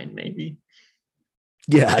fourth line, maybe.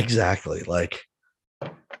 Yeah, exactly. Like,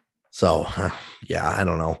 so yeah, I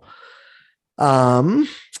don't know.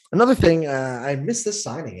 Another thing, I missed this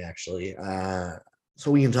signing actually.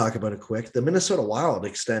 So we can talk about it quick. The Minnesota Wild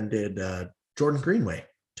extended Jordan Greenway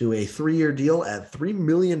to a 3-year deal at $3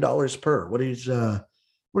 million per. What are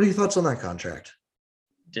your thoughts on that contract?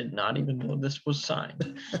 Did not even know this was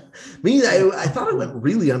signed. Me, I thought it went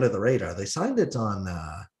really under the radar. They signed it on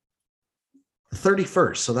the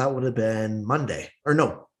 31st, so that would have been Monday, or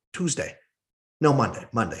no, Tuesday. No,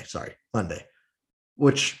 Monday. Sorry, Monday.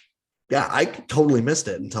 Which, yeah, I totally missed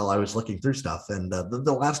it until I was looking through stuff. And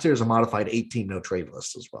the last year is a modified 18 no trade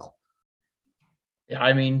list as well. Yeah,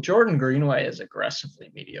 I mean, Jordan Greenway is aggressively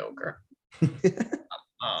mediocre.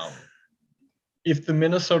 If the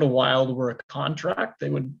Minnesota Wild were a contract, they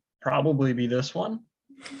would probably be this one.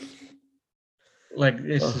 Like,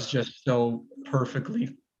 this is just so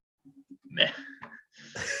perfectly meh.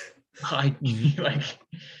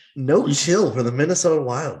 No chill for the Minnesota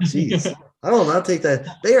Wild. Jeez. I will not take that.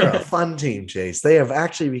 They are a fun team, Chase. They have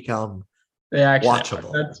actually become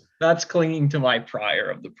watchable. That's clinging to my prior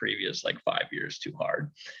of the previous like 5 years too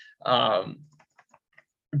hard.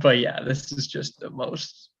 But yeah, this is just the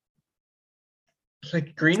most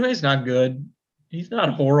like Greenway's not good. He's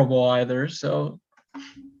not horrible either. So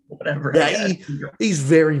whatever. Yeah, he's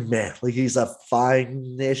very meh. Like he's a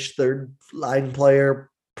fine-ish third line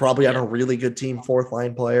player, probably on a really good team, fourth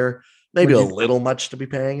line player. Maybe a little much to be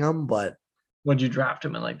paying him, but would you draft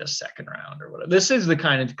him in like the second round or whatever? This is the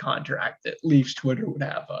kind of contract that Leafs Twitter would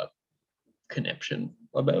have a conniption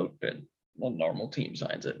about, and well, normal team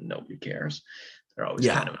signs it and nobody cares. They're always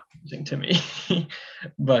kind of amusing to me.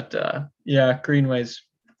 But yeah, Greenway's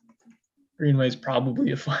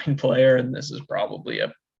probably a fine player, and this is probably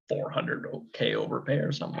a 400K overpay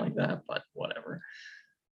or something like that, but whatever.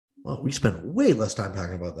 Well, we spent way less time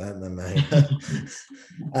talking about that than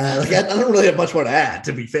I don't really have much more to add,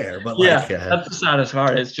 to be fair. But yeah, that's the saddest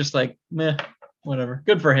part. It's just like, meh, whatever.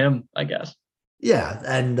 Good for him, I guess. Yeah,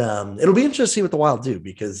 and it'll be interesting to see what the Wild do,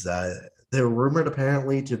 because they're rumored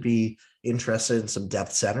apparently to be interested in some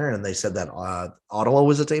depth center, and they said that Ottawa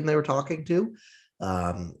was a team they were talking to,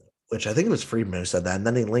 which I think it was Friedman who said that, and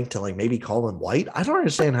then they linked to like maybe Colin White. I don't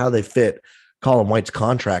understand how they fit Colin White's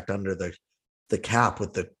contract under the cap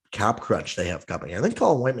with the cap crunch they have coming. I think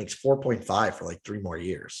Colin White makes 4.5 for like 3 more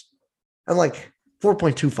years, and like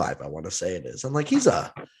 4.25, I want to say it is, and like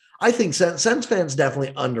I think Sens fans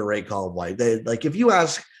definitely underrate Colin White. They like, if you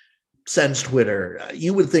ask Sens Twitter,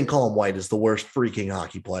 you would think Colin White is the worst freaking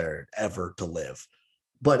hockey player ever to live.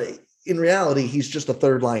 But in reality, he's just a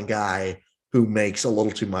third line guy who makes a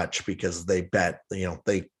little too much because they bet,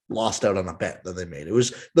 they lost out on a bet that they made. It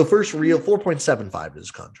was the first real 4.75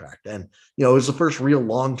 is contract. And, it was the first real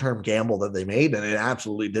long-term gamble that they made, and it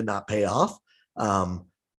absolutely did not pay off.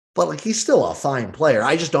 But like, he's still a fine player.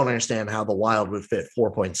 I just don't understand how the Wild would fit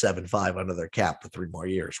 4.75 under their cap for 3 more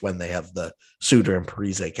years when they have the Suter and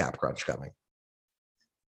Parise cap crunch coming.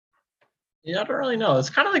 Yeah, I don't really know. It's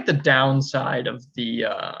kind of like the downside of the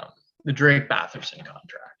Drake Batherson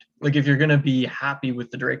contract. Like, if you're going to be happy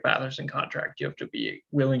with the Drake Batherson contract, you have to be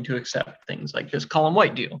willing to accept things like this Colin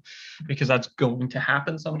White deal, because that's going to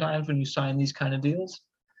happen sometimes when you sign these kind of deals.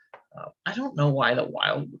 I don't know why the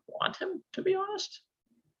Wild would want him, to be honest.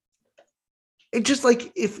 It just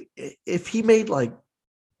like, if he made like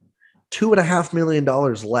 $2.5 million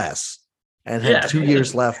less and had 2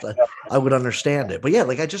 years left, I would understand it. But yeah,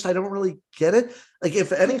 like, I don't really get it. Like,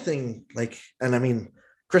 if anything, like, and I mean,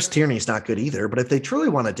 Chris Tierney's not good either, but if they truly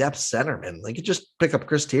want a depth centerman, they could just pick up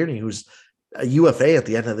Chris Tierney, who's a UFA at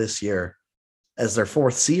the end of this year, as their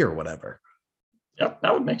 4th C or whatever. Yep,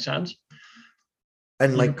 that would make sense.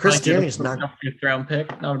 And like, Chris Tierney's not a 5th round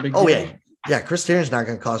pick, not a big deal. Yeah, Chris Tierney's not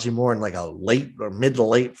going to cost you more than like a late or mid to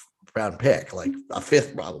late round pick, like a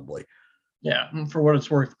 5th probably. Yeah, and for what it's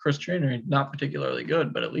worth, Chris Tierney, not particularly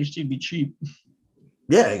good, but at least he'd be cheap.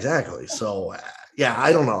 Yeah, exactly. So yeah,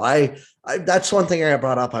 I don't know. I that's one thing I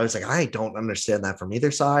brought up. I was like, I don't understand that from either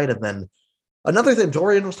side. And then another thing,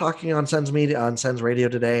 Dorian was talking on Sens Radio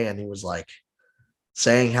today, and he was like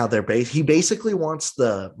saying how he basically wants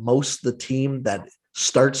the team that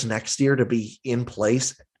starts next year to be in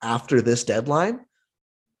place after this deadline,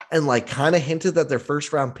 and like kind of hinted that their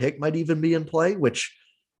 1st round pick might even be in play, which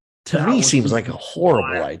to me seems like a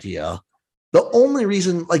horrible idea. The only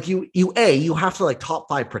reason, like, you have to like top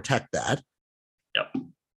 5 protect that. Yep.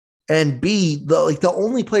 And B, the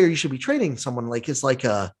only player you should be trading someone like is like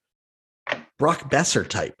a Brock Besser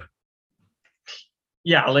type.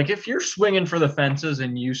 Yeah, like if you're swinging for the fences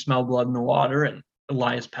and you smell blood in the water and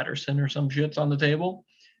Elias Pettersson or some shit's on the table,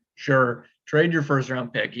 sure, trade your 1st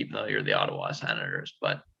round pick, even though you're the Ottawa Senators.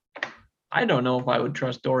 But I don't know if I would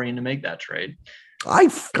trust Dorian to make that trade. I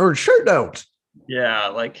for sure don't. Yeah,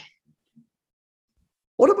 like,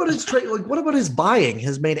 what about his trade? Like, what about his buying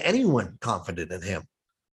has made anyone confident in him?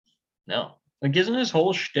 No, like, isn't his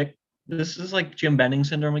whole shtick? This is like Jim Benning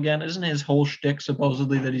syndrome again. Isn't his whole shtick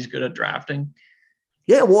supposedly that he's good at drafting?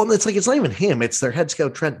 Yeah, well, it's like, it's not even him. It's their head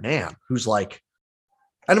scout, Trent Mann, who's like,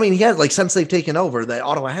 and I mean, he has, like, since they've taken over, that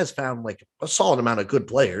Ottawa has found like a solid amount of good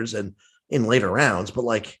players and in later rounds. But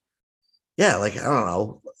like, yeah, like, I don't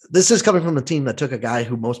know. This is coming from the team that took a guy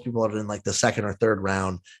who most people are in like the 2nd or 3rd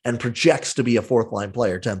round and projects to be a 4th line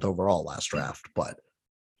player, 10th overall last draft. But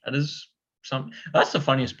that's the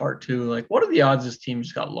funniest part too. Like, what are the odds this team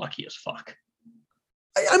just got lucky as fuck?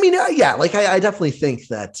 I mean, yeah, like, I definitely think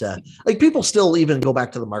that like, people still even go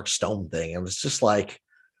back to the Mark Stone thing, and it's just like,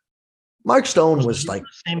 Mark Stone was like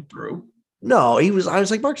the same group. No, I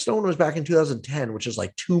was like, Mark Stone was back in 2010, which is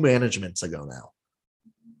like 2 managements ago now.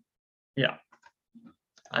 Yeah.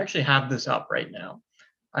 I actually have this up right now.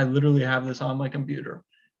 I literally have this on my computer.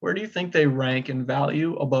 Where do you think they rank in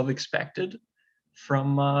value above expected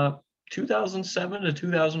from 2007 to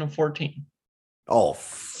 2014? Oh,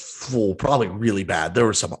 probably really bad. There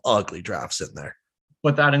were some ugly drafts in there.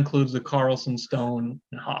 But that includes the Carlson, Stone,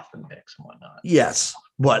 and Hoffman picks and whatnot. Yes,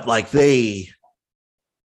 but like, that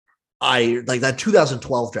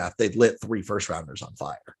 2012 draft, they lit 3 first rounders on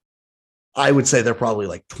fire. I would say they're probably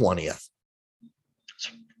like 20th.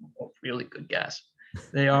 Really good guess.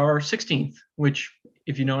 They are 16th, which,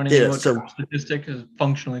 if you know anything about statistic, is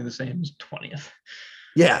functionally the same as 20th.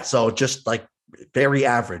 Yeah, so just like very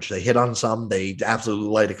average. They hit on some, they absolutely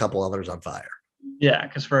light a couple others on fire. Yeah,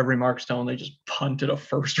 because for every Mark Stone, they just punted a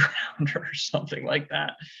first rounder or something like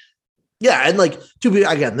that. Yeah, and like to be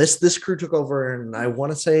again, this crew took over, and I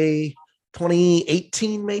want to say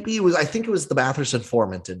 2018, maybe it was. I think it was the Batherson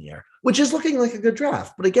Formanton year, which is looking like a good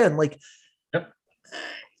draft. But again, like Yep.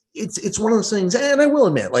 it's one of those things, and I will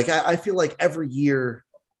admit, like I feel like every year,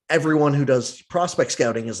 everyone who does prospect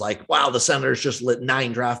scouting is like, wow, the Senators just lit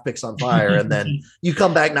 9 draft picks on fire, and then you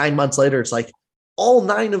come back 9 months later, it's like all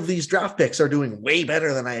 9 of these draft picks are doing way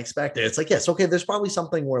better than I expected. It's like, yes, okay, there's probably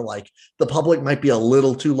something where like the public might be a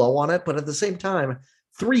little too low on it, but at the same time,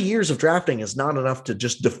 3 years of drafting is not enough to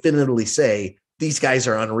just definitively say these guys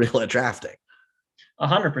are unreal at drafting.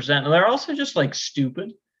 100%. And they're also just like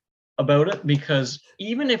stupid about it, because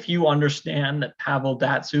even if you understand that Pavel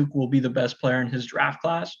Datsyuk will be the best player in his draft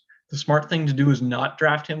class, the smart thing to do is not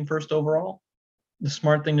draft him first overall. The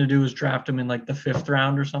smart thing to do is draft him in like the 5th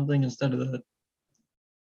round or something instead of the.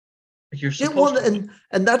 Like you're supposed to.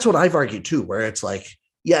 And that's what I've argued too, where it's like,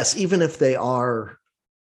 yes, even if they are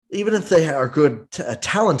good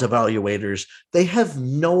talent evaluators, they have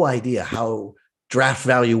no idea how draft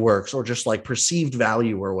value works or just like perceived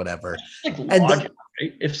value or whatever. Like logic,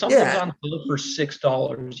 right? If something's on sale for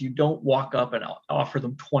 $6, you don't walk up and offer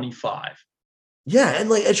them 25. Yeah, and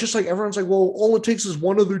like it's just like everyone's like, well, all it takes is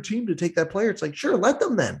one other team to take that player. It's like, sure, let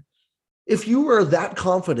them then. If you are that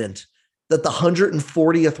confident that the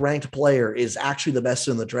 140th ranked player is actually the best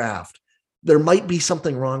in the draft, there might be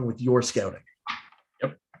something wrong with your scouting.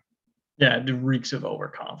 Yep. Yeah, it reeks of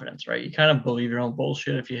overconfidence, right? You kind of believe your own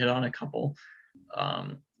bullshit if you hit on a couple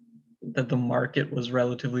that the market was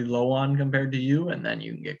relatively low on compared to you, and then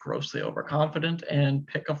you can get grossly overconfident and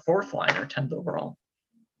pick a 4th line or 10th overall.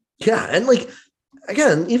 Yeah, and like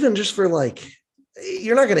again, even just for like,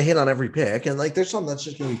 you're not going to hit on every pick, and like there's some that's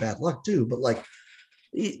just going to be bad luck too. But like,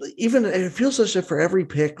 even it feels as if for every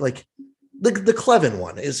pick, like the Clevin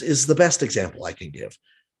one is the best example I can give.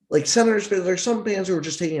 Like Senators, there's some fans who are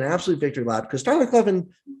just taking an absolute victory lap because Tyler Clevin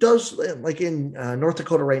does, like in North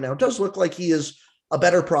Dakota right now, does look like he is a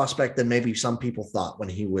better prospect than maybe some people thought when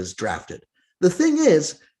he was drafted. The thing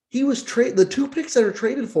is, he was the 2 picks that are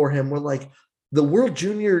traded for him were like the World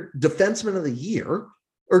Junior Defenseman of the Year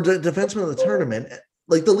or the Defenseman of the tournament.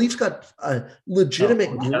 Like the Leafs got a legitimate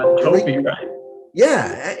trophy, right?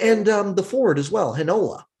 Yeah, and the forward as well,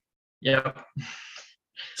 Heinola. Yeah.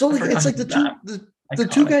 So like it's like the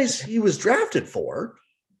two guys he was drafted for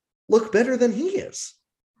look better than he is.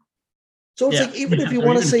 So it's like even if you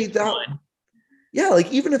want to say that, yeah,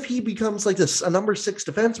 like even if he becomes like a number 6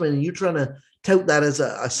 defenseman and you're trying to tout that as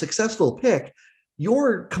a successful pick,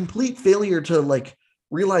 your complete failure to like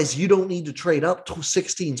realize you don't need to trade up to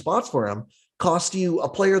 16 spots for him cost you a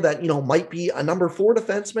player that, you know, might be a number 4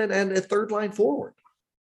 defenseman and a 3rd line forward.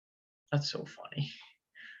 That's so funny.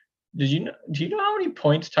 Do you know how many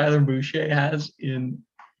points Tyler Boucher has in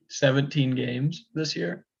 17 games this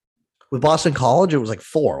year? With Boston College, it was like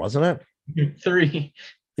 4, wasn't it? 3.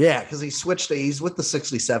 Yeah, because he switched he's with the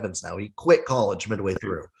 67s now. He quit college midway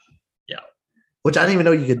through. Yeah. Which I didn't even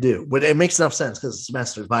know you could do. But it makes enough sense because it's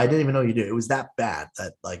semesters, but I didn't even know you do. It was that bad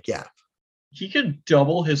that, like, yeah. He could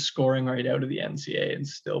double his scoring right out of the NCAA and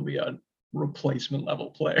still be a replacement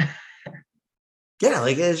level player. Yeah,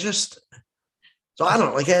 like it's just so I don't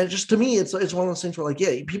know. Like just to me, it's one of those things where like,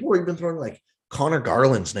 yeah, people were even throwing like Connor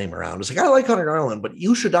Garland's name around. It's like I like Connor Garland, but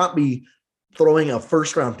you should not be throwing a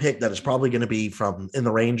 1st round pick that is probably going to be from in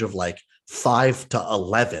the range of like 5 to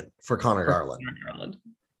 11 for Connor Garland.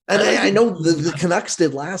 And I know the Canucks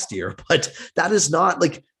did last year, but that is not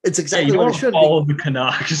like it's exactly what it should be. All of the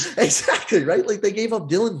Canucks. Exactly, right? Like they gave up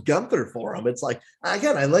Dylan Guenther for him. It's like,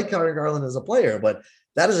 again, I like Connor Garland as a player, but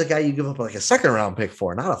that is a guy you give up like a 2nd round pick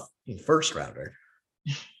for, not a 1st rounder.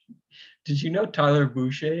 Did you know Tyler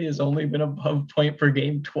Boucher has only been above point per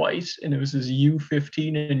game twice, and it was his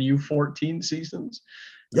U15 and U14 seasons?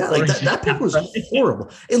 Yeah, like that pick was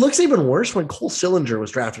horrible. It looks even worse when Cole Sillinger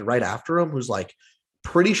was drafted right after him, who's like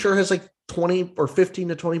pretty sure has like 20 or 15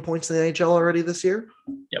 to 20 points in the NHL already this year.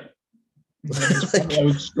 Yep.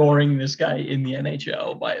 Like, scoring this guy in the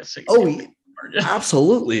NHL by a 6. Oh, he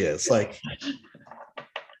absolutely is. Like,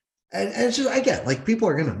 and it's just, again, like people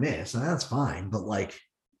are going to miss, and that's fine. But like,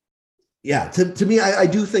 yeah, to me, I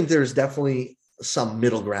do think there's definitely some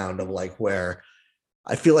middle ground of like where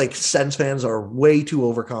I feel like Sens fans are way too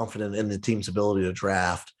overconfident in the team's ability to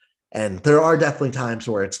draft. And there are definitely times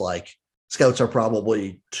where it's like scouts are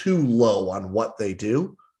probably too low on what they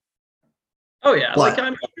do. Oh yeah. But, like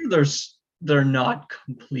I'm sure they're not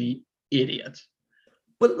complete idiots.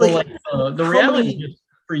 But like the reality is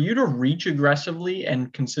for you to reach aggressively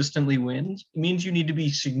and consistently wins means you need to be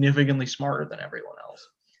significantly smarter than everyone else.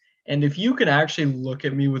 And if you can actually look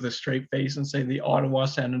at me with a straight face and say the Ottawa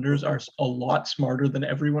Senators are a lot smarter than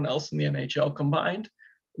everyone else in the NHL combined,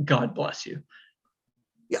 God bless you.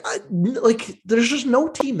 Yeah, there's just no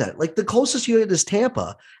team that like the closest you had is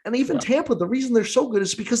Tampa, and even Tampa. The reason they're so good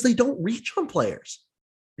is because they don't reach on players.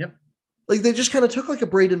 Yep. Like they just kind of took like a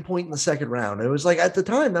Braden Point in the second round. It was like at the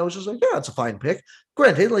time that was just like, yeah, it's a fine pick.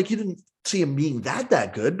 Granted, like you didn't see him being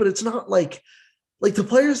that good, but it's not like the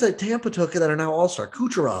players that Tampa took that are now all-star,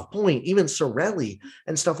 Kucherov, Point, even Cirelli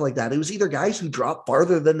and stuff like that. It was either guys who dropped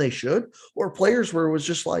farther than they should, or players where it was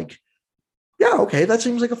just like, yeah, okay, that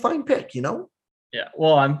seems like a fine pick, you know? Yeah,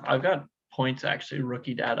 well, I've got Points actually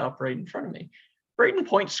rookie data up right in front of me. Braden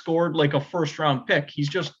Point scored like a first round pick. He's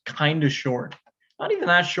just kind of short. Not even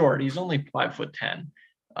that short. He's only 5'10",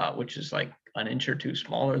 which is like an inch or two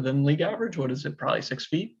smaller than league average. What is it? Probably 6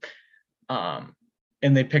 feet. And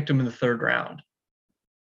they picked him in the third round.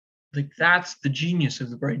 Like that's the genius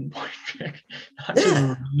of the Braden Point pick. Not just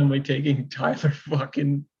randomly taking Tyler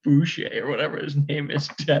fucking Boucher or whatever his name is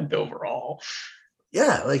 10th overall.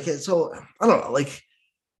 Yeah, like so I don't know, like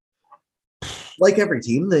every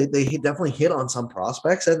team, they definitely hit on some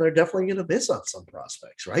prospects and they're definitely going to miss on some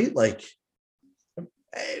prospects, right? Like,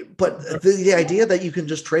 but the idea that you can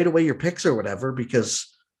just trade away your picks or whatever because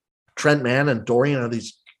Trent Mann and Dorian are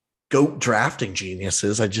these GOAT drafting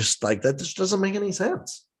geniuses, I just like that just doesn't make any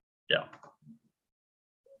sense. Yeah.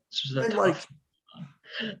 And like,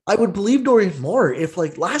 I would believe Dorian more if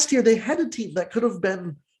like last year they had a team that could have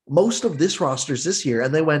been most of this rosters this year.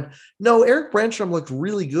 And they went, no, Eric Branstrom looked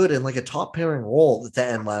really good in like a top pairing role at the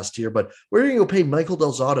end last year, but we're going to go pay Michael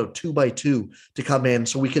Del Zotto 2x2 to come in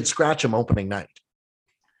so we could scratch him opening night.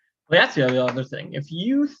 Well, that's the other thing. If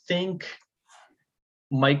you think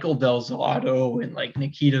Michael Del Zotto and like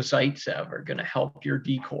Nikita Zaitsev are going to help your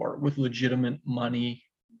decor with legitimate money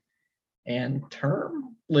and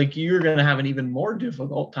term, like you're going to have an even more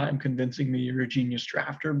difficult time convincing me you're a genius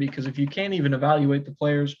drafter, because if you can't even evaluate the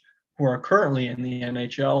players who are currently in the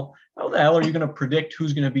NHL, how the hell are you going to predict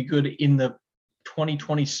who's going to be good in the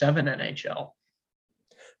 2027 NHL?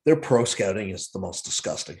 Their pro scouting is the most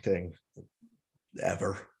disgusting thing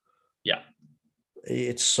ever. Yeah.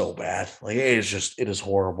 It's so bad. Like it is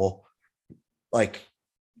horrible. Like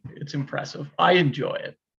it's impressive. I enjoy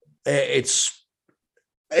it.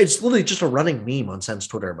 It's literally just a running meme on Sens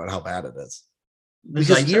Twitter about how bad it is.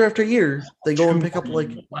 Because year after year, they go and pick up like,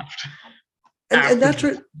 and that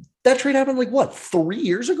trade happened like what, 3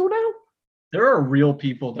 years ago now? There are real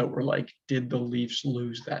people that were like, did the Leafs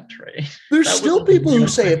lose that trade? There's still people who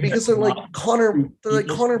say it because they're like Connor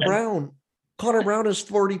Brown. Connor Brown has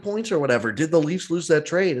 40 points or whatever. Did the Leafs lose that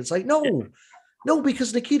trade? It's like, no,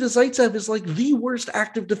 because Nikita Zaitsev is like the worst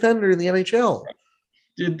active defender in the NHL.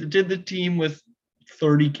 Did the team with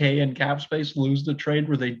 $30K in cap space lose the trade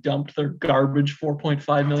where they dumped their garbage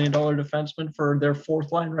 $4.5 million defenseman for their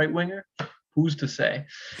fourth line right winger? Who's to say?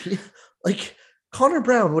 Like Connor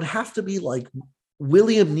Brown would have to be like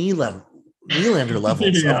William Nylander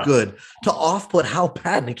levels of good to off-put how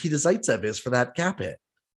bad Nikita Zaitsev is for that cap hit.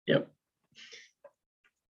 Yep.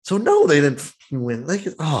 So no, they didn't win. Like,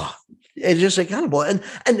 it's just accountable. And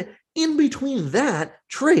in between that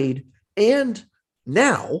trade and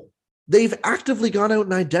now, they've actively gone out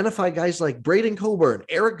and identified guys like Braden Coburn,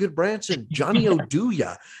 Eric Goodbranson, Johnny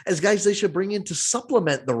Oduya as guys they should bring in to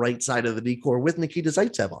supplement the right side of the decor with Nikita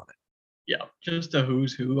Zaitsev on it. Yeah, just a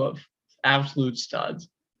who's who of absolute studs.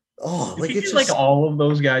 Oh, like it's just like all of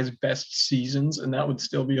those guys' best seasons, and that would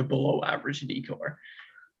still be a below average decor.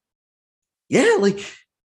 Yeah, like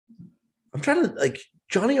I'm trying to like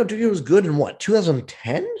Johnny Oduya was good in what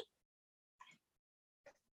 2010.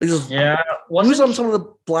 Yeah, he was on some of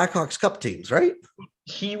the Blackhawks Cup teams, right?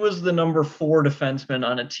 He was the number 4 defenseman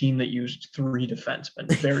on a team that used 3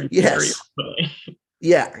 defensemen. Very, very early.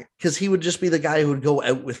 Yeah, because he would just be the guy who would go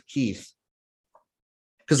out with Keith.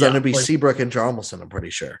 Because then it'd be Seabrook and Jarmelson, I'm pretty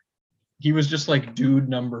sure. He was just like dude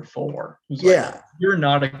number 4. Like, you're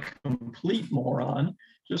not a complete moron.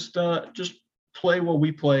 Just play while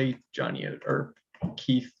we play Johnny or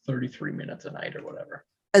Keith 33 minutes a night or whatever.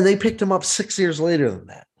 And they picked him up 6 years later than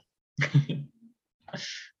that.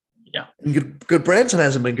 Yeah. Goodbranson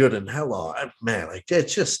hasn't been good in how long? Man, like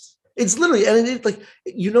it's literally, and it's like,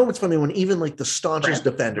 it's funny when even like the staunchest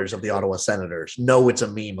defenders of the Ottawa Senators know it's a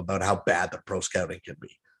meme about how bad the pro scouting can be.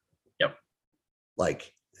 Yep.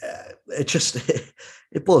 Like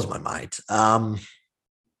it blows my mind.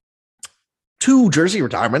 2 jersey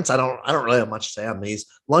retirements. I don't really have much to say on these.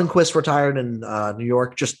 Lundqvist retired in New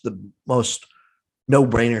York, just the most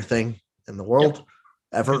no-brainer thing in the world. Yep.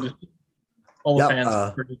 ever. All the Yep. fans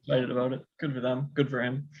are pretty excited about it. Good for them. Good for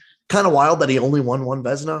him. Kind of wild that he only won one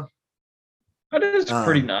Vezina. That is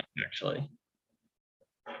pretty nuts, actually.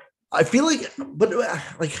 I feel like, but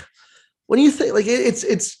like when you think, like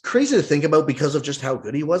it's crazy to think about because of just how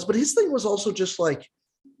good he was. But his thing was also just like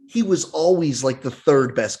he was always like the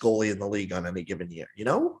third best goalie in the league on any given year. You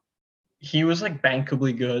know? He was like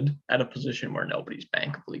bankably good at a position where nobody's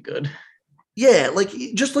bankably good. Yeah, like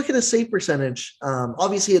just look at his save percentage.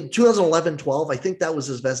 Obviously, in 2011-12, I think that was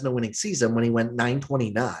his Vezina winning season when he went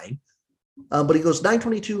 929. But he goes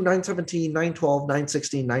 922, 917, 912,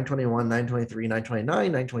 916, 921, 923, 929,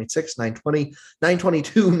 926, 920,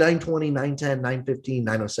 922, 920, 910, 915,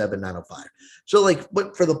 907, 905. So, like,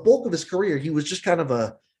 but for the bulk of his career, he was just kind of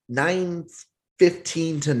a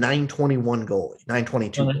 915 to 921 goalie,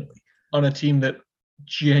 922 goalie. On a team that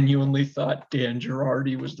genuinely thought Dan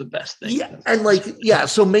Girardi was the best thing. Yeah, and like, yeah,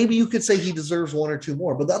 so maybe you could say he deserves one or two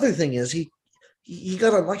more. But the other thing is he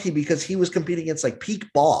got unlucky because he was competing against like peak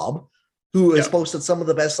Bob, who has posted some of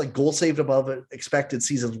the best like goal saved above expected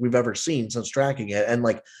seasons we've ever seen since tracking it. And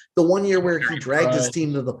like the one year where he dragged his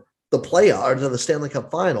team to the playoff or to the Stanley Cup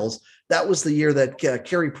Finals, that was the year that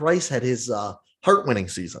Carey Price had his heart-winning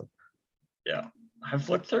season. Yeah, I've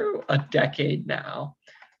looked through a decade now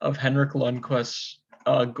of Henrik Lundqvist's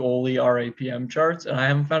goalie RAPM charts, and I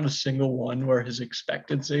haven't found a single one where his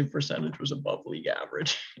expected save percentage was above league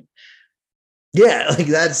average. Yeah, like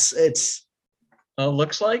it's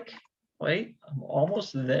looks like. Wait, I'm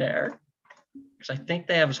almost there because I think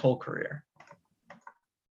they have his whole career.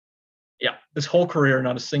 Yeah, his whole career,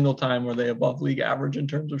 not a single time were they above league average in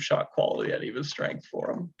terms of shot quality at even strength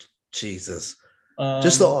for him. Jesus.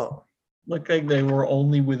 Just looked like they were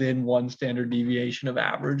only within one standard deviation of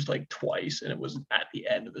average like twice, and it was at the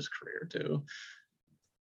end of his career too.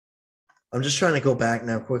 I'm just trying to go back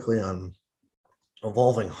now quickly on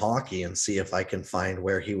Evolving Hockey and see if I can find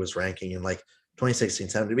where he was ranking in like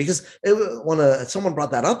 2016-17, because someone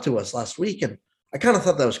brought that up to us last week, and I kind of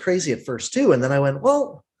thought that was crazy at first too. And then I went,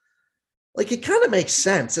 well, like it kind of makes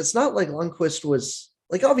sense. It's not like Lundqvist was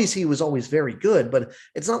like, obviously he was always very good, but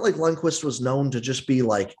it's not like Lundqvist was known to just be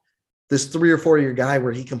like this 3 or 4 year guy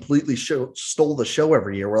where he completely stole the show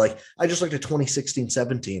every year. Where like, I just looked at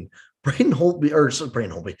 2016-17, Sergei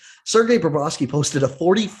Bobrovsky posted a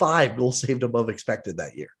 45 goal saved above expected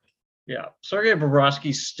that year. Yeah, Sergei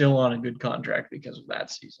Bobrovsky's still on a good contract because of that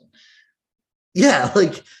season. Yeah,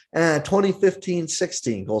 like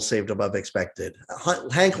 2015-16 goal saved above expected.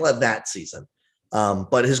 Hank led that season,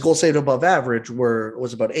 but his goal saved above average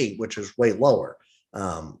was about 8, which is way lower.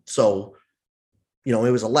 So, you know,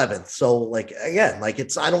 it was 11th. So, like again, like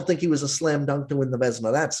I don't think he was a slam dunk to win the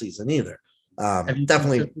Vezina that season either.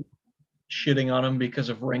 Definitely shitting on him because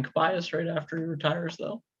of rink bias right after he retires,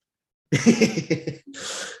 though.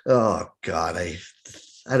 Oh God, I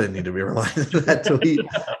didn't need to be reminded of that tweet.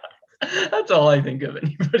 That's all I think of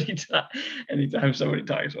anytime somebody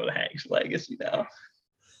talks about Hank's legacy now.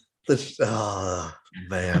 Oh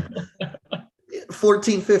man.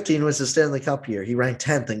 14-15 was the Stanley Cup year. He ranked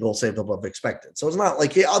 10th in goal saved above expected. So it's not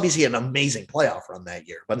like he obviously had an amazing playoff run that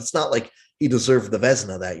year, but it's not like he deserved the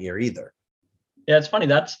Vezina that year either. Yeah, it's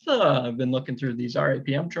funny. I've been looking through these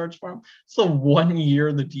RAPM charts for him. It's the one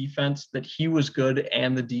year the defense that he was good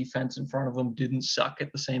and the defense in front of him didn't suck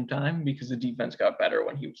at the same time, because the defense got better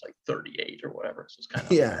when he was like 38 or whatever. So it's kind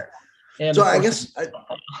of And so I guess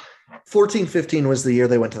 14-15 was the year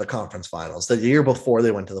they went to the conference finals. The year before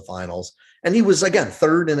they went to the finals, and he was again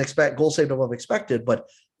third in goal saved above expected, but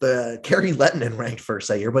the Carey Lettinen ranked first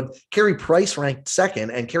that year, but Carey Price ranked second,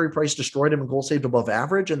 and Carey Price destroyed him in goal saved above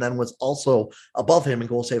average, and then was also above him in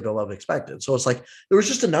goal saved above expected. So it's like there was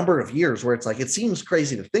just a number of years where it's like it seems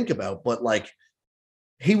crazy to think about, but like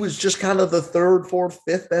he was just kind of the third, fourth,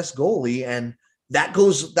 fifth best goalie, and that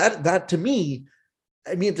to me.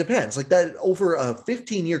 I mean, it depends. Like that over a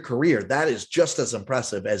 15-year career, that is just as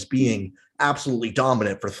impressive as being absolutely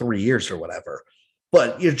dominant for 3 years or whatever.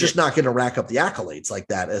 But you're just not going to rack up the accolades like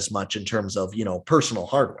that as much in terms of, you know, personal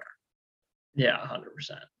hardware. Yeah, 100%.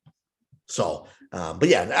 So, but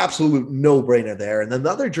yeah, an absolute no-brainer there. And then the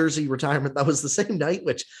other jersey retirement, that was the same night,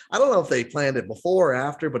 which I don't know if they planned it before or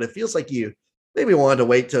after, but it feels like you maybe wanted to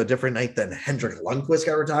wait to a different night than Henrik Lundqvist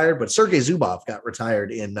got retired, but Sergei Zubov got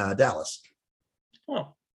retired in Dallas.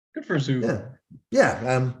 Oh, good for Zubov.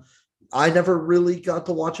 Yeah. I never really got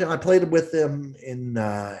to watch it. I played with him in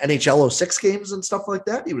NHL 06 games and stuff like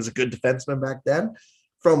that. He was a good defenseman back then.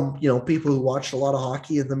 From, you know, people who watched a lot of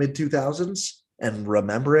hockey in the mid 2000s and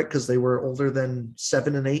remember it because they were older than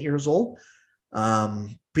 7 and 8 years old.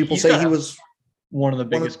 People say he was one of the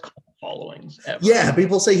biggest followings ever. Yeah,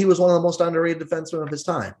 people say he was one of the most underrated defensemen of his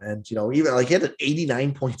time. And, even like he had an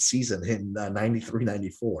 89-point season in 93,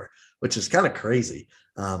 94, which is kind of crazy.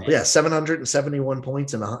 But yeah, 771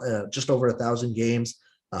 points in just over 1,000 games.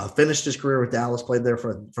 Finished his career with Dallas, played there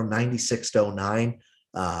from 96 to 09,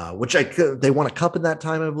 which they won a cup in that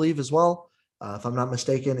time, I believe, as well. If I'm not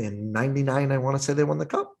mistaken, in 99, I want to say they won the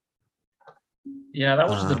cup. Yeah, that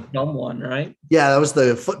was the dumb one, right? Yeah, that was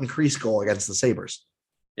the foot and crease goal against the Sabres.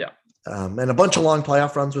 Yeah. And a bunch of long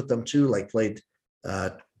playoff runs with them too, like played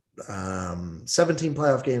 17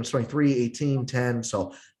 playoff games, 23, 18, 10.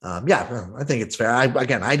 So yeah, I think it's fair. I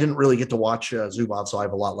didn't really get to watch Zubov, so I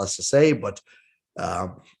have a lot less to say, but a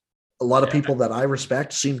lot of people that I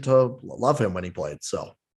respect seem to love him when he played.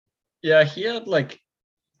 So yeah, he had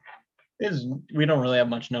we don't really have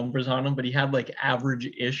much numbers on him, but he had like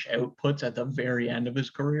average-ish outputs at the very end of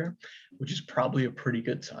his career, which is probably a pretty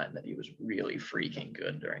good sign that he was really freaking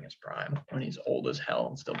good during his prime when he's old as hell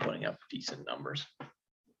and still putting up decent numbers.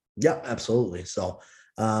 Yeah, absolutely. So,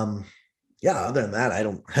 other than that, I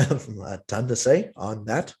don't have a ton to say on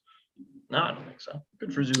that. No, I don't think so.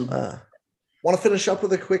 Good for Zub. Want to finish up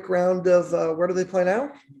with a quick round of where do they play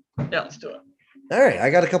now? Yeah, let's do it. All right.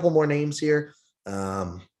 I got a couple more names here.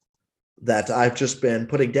 That I've just been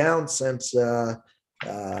putting down since we've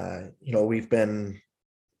did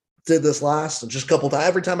this last just a couple times.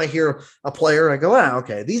 Every time I hear a player, I go,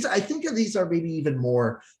 okay. I think these are maybe even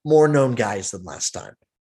more known guys than last time.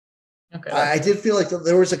 Okay. I did feel like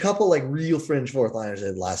there was a couple like real fringe fourth liners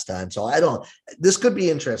in last time. So this could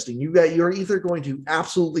be interesting. You're either going to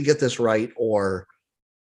absolutely get this right or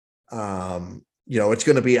it's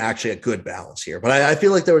going to be actually a good balance here. But I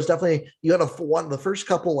feel like there was definitely, you had the first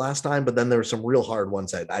couple last time, but then there were some real hard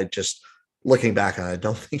ones that I just, looking back on it, I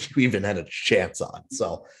don't think you even had a chance on.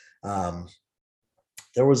 So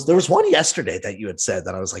there was one yesterday that you had said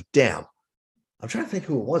that I was like, damn. I'm trying to think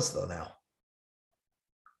who it was though now.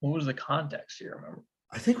 What was the context here? Remember?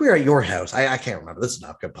 I think we were at your house. I can't remember. This is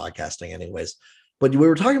not good podcasting anyways. But we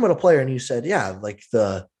were talking about a player and you said, yeah, like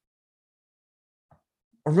or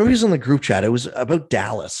maybe it was in the group chat. It was about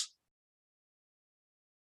Dallas.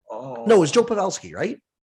 Oh. No, it was Joe Pavelski, right?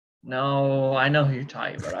 No, I know who you're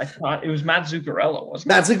talking about. I thought it was Matt Zuccarello,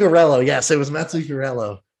 wasn't it? Matt Zuccarello. Yes, it was Matt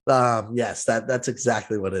Zuccarello. Yes, that's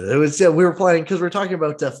exactly what it is. It was. We were playing because we were talking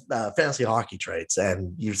about fantasy hockey trades,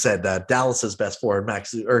 and you said Dallas's best forward,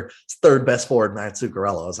 third best forward, Matt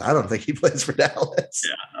Zuccarello. I don't think he plays for Dallas.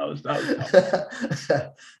 Yeah, that was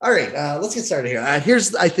All right, let's get started here.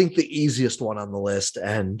 Here's, I think, the easiest one on the list,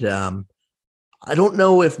 and I don't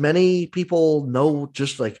know if many people know.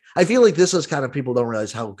 Just like I feel like this is kind of people don't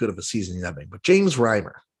realize how good of a season he's having. But James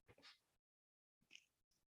Reimer.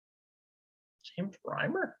 James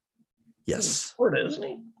Reimer? Yes. He's in Florida, isn't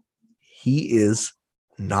he? He is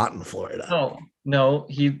not in Florida. So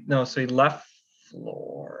he left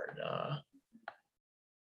Florida.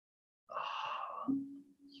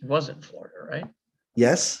 He was in Florida, right?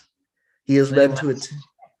 Yes. He has been to it.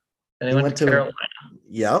 And he went to Carolina.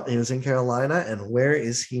 Yep, he was in Carolina. And where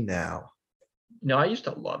is he now? I used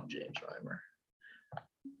to love James Reimer.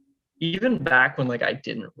 Even back when I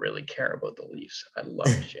didn't really care about the Leafs, I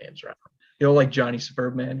loved James Reimer. Like Johnny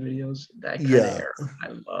Superman videos, that kind of era. I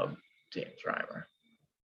love James Reimer.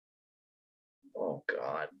 Oh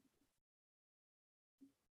God.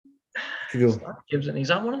 He's not Gibson. He's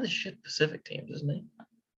on one of the shit Pacific teams, isn't he?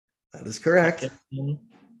 That is correct. It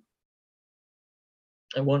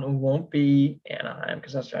won't be Anaheim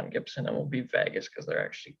because that's John Gibson. It won't be Vegas because they're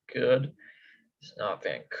actually good. It's not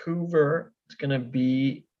Vancouver. It's gonna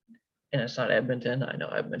be, and it's not Edmonton. I know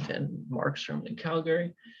Edmonton. Markstrom in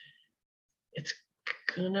Calgary. It's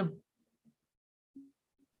gonna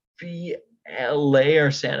be LA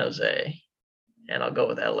or San Jose, and I'll go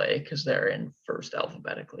with LA because they're in first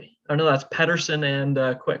alphabetically. Oh no, that's Pettersson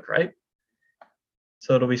and Quick, right?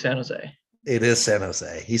 So it'll be San Jose. It is San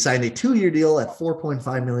Jose. He signed a 2-year deal at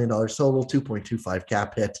 $4.5 million total, 2.25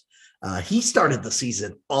 cap hit. He started the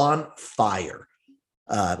season on fire.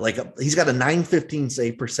 He's got a .915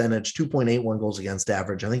 save percentage, 2.81 goals against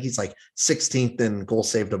average. I think he's 16th in goals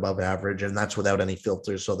saved above average, and that's without any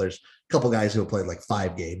filters. So there's a couple guys who have played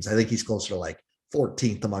 5 games. I think he's closer to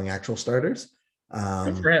 14th among actual starters.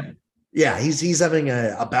 Good for him. Yeah, he's having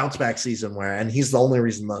a bounce back season and he's the only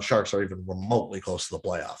reason the Sharks are even remotely close to the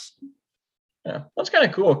playoffs. Yeah, that's kind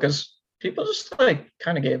of cool because people just kind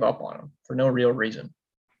of gave up on him for no real reason.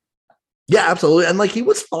 Yeah, absolutely. And he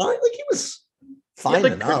was fine. He was fine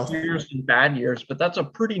enough. Good years and bad years, but that's a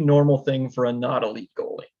pretty normal thing for a not elite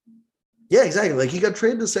goalie. Yeah, exactly. He got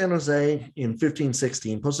traded to San Jose in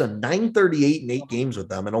 15-16, posted a .938 in 8 games with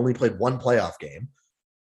them and only played 1 playoff game.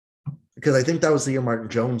 because I think that was the year Martin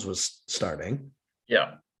Jones was starting.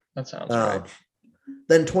 Yeah, that sounds right.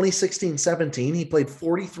 Then 2016-17, he played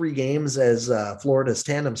 43 games as Florida's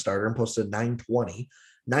tandem starter and posted 920,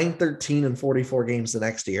 913 and 44 games the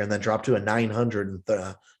next year, and then dropped to a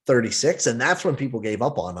 936. And that's when people gave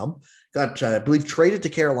up on him. Got, I believe, traded to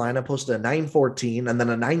Carolina, posted a 914 and then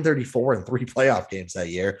a 934 in 3 playoff games that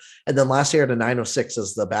year. And then last year at a 906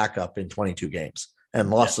 as the backup in 22 games and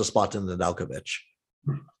lost a spot to Nedeljkovic.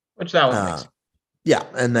 Which that one makes. Yeah,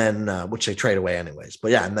 and then which they trade away anyways.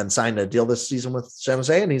 But yeah, and then signed a deal this season with San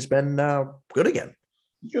Jose, and he's been good again.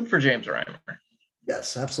 Good for James Reimer.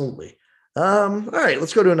 Yes, absolutely. All right,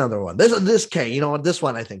 let's go to another one. This K, you know what? This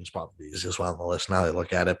one I think is probably the easiest one on the list now that I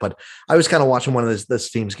look at it. But I was kind of watching one of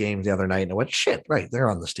this team's games the other night, and I went, shit, right,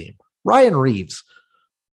 they're on this team. Ryan Reaves.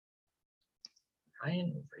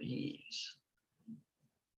 Ryan Reaves.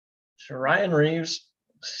 So Ryan Reaves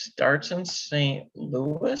starts in St.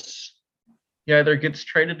 Louis. He either gets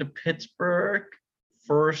traded to Pittsburgh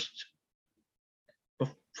first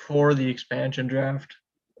before the expansion draft,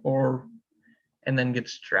 and then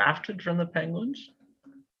gets drafted from the Penguins.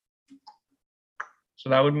 So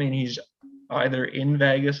that would mean he's either in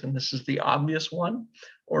Vegas, and this is the obvious one,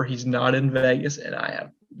 or he's not in Vegas, and I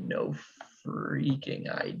have no freaking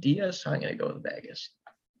idea. So I'm going to go with Vegas.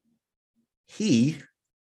 He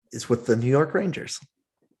is with the New York Rangers.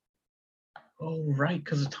 Oh, right,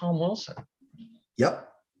 because of Tom Wilson. Yep.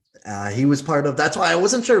 He was part of, that's why I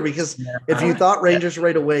wasn't sure, because if you thought Rangers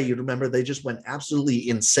right away, you'd remember they just went absolutely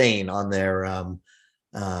insane on their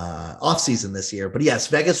offseason this year. But yes,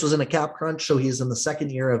 Vegas was in a cap crunch, so he's in the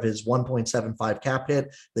second year of his 1.75 cap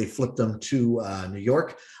hit. They flipped him to New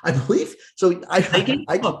York, I believe. So they gave him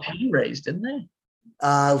a pay raise, didn't they?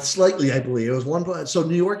 Slightly, I believe. It was one. So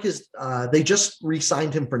New York is, they just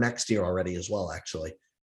re-signed him for next year already as well, actually.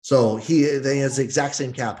 So they has the exact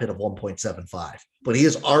same cap hit of 1.75, but he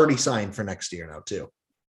is already signed for next year now too.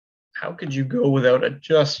 How could you go without a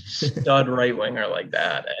just stud right winger like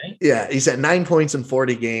that? Yeah, he's at 9 points in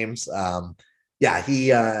 40 games.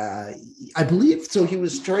 He, I believe, so he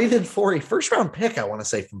was traded for a first round pick, I want to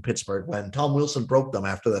say, from Pittsburgh when Tom Wilson broke them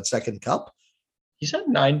after that second cup. He's had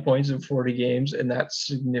 9 points in 40 games, and that's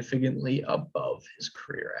significantly above his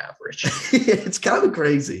career average. It's kind of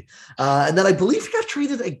crazy. And then I believe he got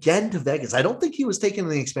traded again to Vegas. I don't think he was taken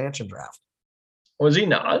in the expansion draft. Was he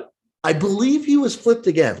not? I believe he was flipped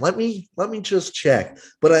again. Let me just check.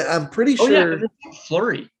 But I'm pretty sure. Yeah,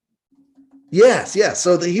 Fleury. Yes.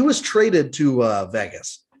 So he was traded to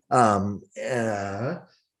Vegas.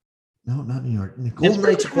 No, not New York. Golden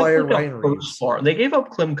Knights acquired Ryan Reaves. They gave up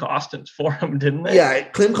Klim Kostin for him, didn't they? Yeah,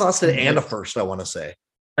 Klim Kostin and a first, I want to say.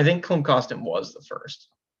 I think Klim Kostin was the first.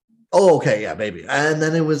 Oh, okay, yeah, maybe. And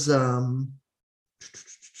then it was and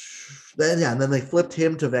then they flipped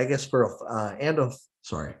him to Vegas for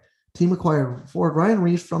team acquired forward Ryan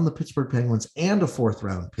Reaves from the Pittsburgh Penguins and a 4th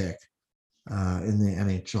round pick in the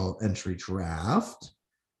NHL entry draft.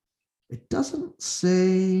 It doesn't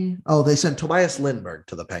say. Oh, they sent Tobias Lindbergh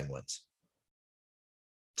to the Penguins.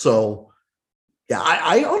 So, yeah,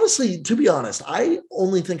 I honestly, to be honest, I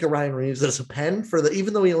only think of Ryan Reaves as a pen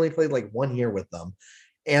even though he only played like 1 year with them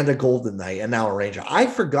and a Golden Knight and now a Ranger. I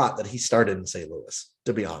forgot that he started in St. Louis,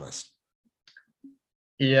 to be honest.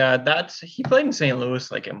 Yeah, he played in St.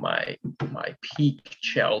 Louis like in my peak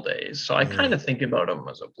Chell days. So I kind of think about him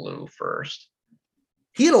as a Blue first.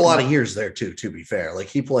 He had a lot of years there too, to be fair. Like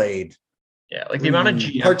he played like the amount of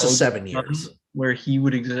GM parts of 7 years where he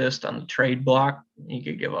would exist on the trade block. You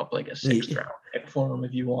could give up like a 6th round pick for him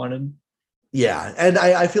if you wanted. Yeah, and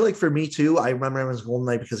I feel like for me too, I remember him as Golden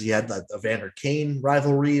Knight because he had the Evander Kane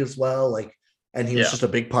rivalry as well. And he was just a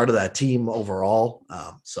big part of that team overall.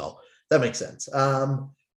 So that makes sense.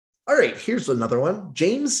 All right, here's another one.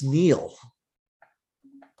 James Neal.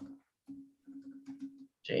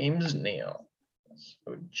 James Neal.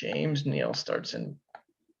 So James Neal starts in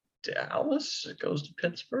Dallas. It goes to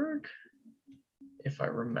Pittsburgh, if I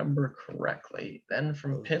remember correctly. Then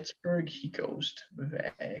from Pittsburgh, he goes to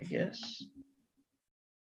Vegas.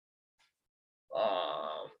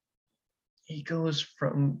 He goes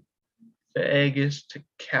from Vegas to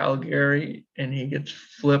Calgary, and he gets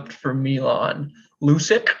flipped for Milan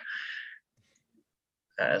Lucic.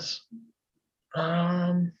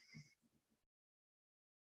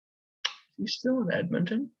 He's still in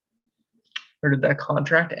Edmonton, or did that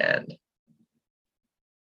contract end?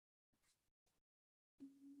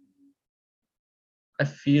 I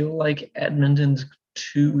feel like Edmonton's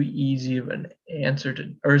too easy of an answer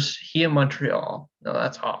to, or is he in Montreal? No,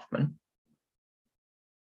 that's Hoffman.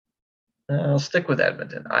 I'll stick with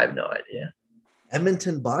Edmonton. I have no idea.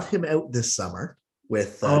 Edmonton bought him out this summer,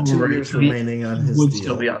 with Oh, 2 years right. remaining on He his would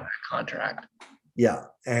still be deal. on that contract. Yeah,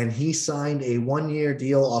 and he signed a 1-year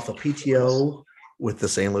deal off a PTO with the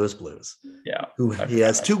St. Louis Blues, Yeah. who I he forgot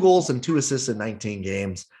has 2 goals and 2 assists in 19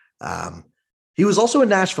 games. Um, he was also in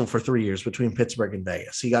Nashville for 3 years between Pittsburgh and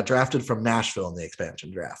Vegas. He got drafted from Nashville in the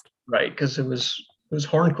expansion draft. Right, because it was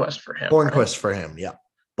Hornquist for him. Hornquist right? for him, yeah.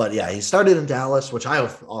 But yeah, he started in Dallas, which I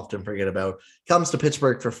often forget about. Comes to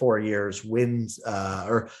Pittsburgh for 4 years,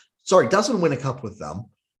 doesn't win a cup with them.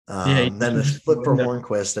 Yeah, Then a flip for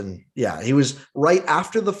Hornquist, and yeah, he was right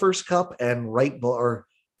after the first cup and or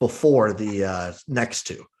before the next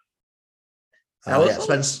two. That was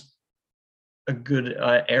Spence. a good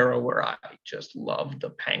era where I just loved the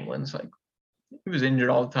Penguins. Like he was injured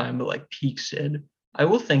all the time, but like peak Sid, I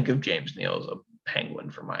will think of James Neal as a Penguin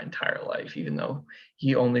for my entire life, even though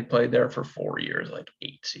he only played there for 4 years, like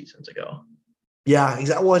 8 seasons ago. Yeah,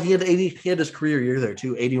 exactly. Well, he had his career year there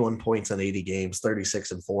too, 81 points in 80 games,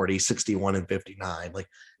 36 and 40, 61 and 59. Like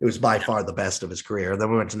it was by far the best of his career. Then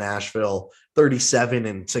we went to Nashville, 37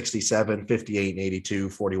 and 67, 58 and 82,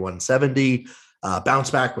 41 and 70.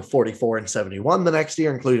 Bounced back with 44 and 71 the next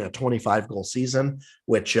year, including a 25 goal season,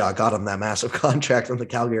 which got him that massive contract from the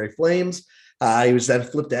Calgary Flames. He was then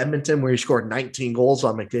flipped to Edmonton, where he scored 19 goals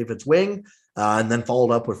on McDavid's wing. And then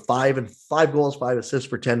followed up with 5 goals, 5 assists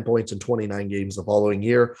for 10 points in 29 games the following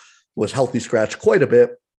year. Was healthy scratch quite a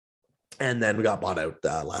bit. And then we got bought out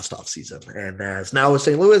last offseason. And is now with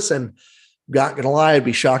St. Louis. And not going to lie, I'd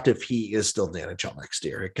be shocked if he is still in the NHL next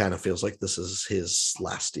year. It kind of feels like this is his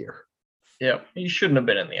last year. Yeah, he shouldn't have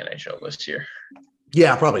been in the NHL this year.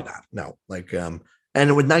 Yeah, probably not. No.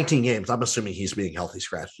 And with 19 games, I'm assuming he's being healthy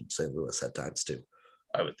scratched in St. Louis at times too.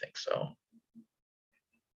 I would think so.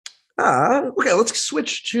 Okay, let's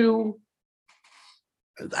switch to.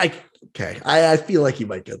 I feel like you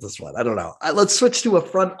might get this one. I don't know. Let's switch to a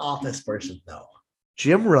front office person, though.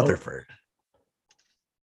 Jim Rutherford.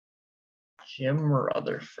 Jim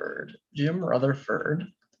Rutherford.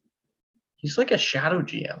 He's like a shadow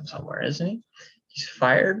GM somewhere, isn't he? He's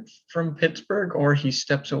fired from Pittsburgh or he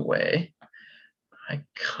steps away. I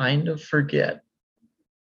kind of forget.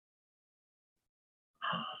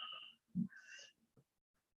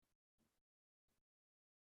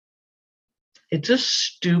 It's a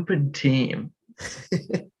stupid team.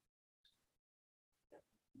 I'm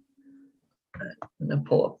going to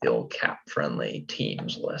pull up the old cap-friendly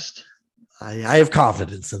teams list. I have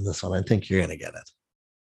confidence in this one. I think you're going to get it.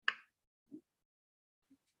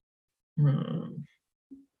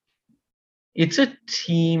 It's a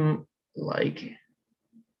team like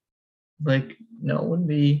no one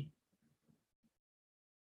be.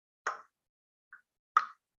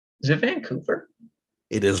 Is it Vancouver?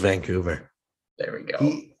 It is Vancouver. There we go.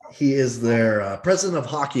 He is their president of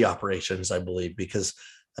hockey operations, I believe, because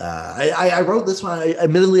I wrote this one.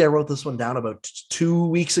 Admittedly, I wrote this one down about 2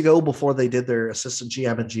 weeks ago before they did their assistant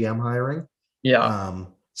GM and GM hiring. Yeah.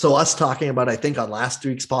 So us talking about, I think on last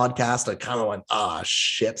week's podcast, I kind of went,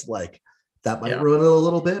 shit, like that might ruin it a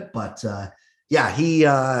little bit. But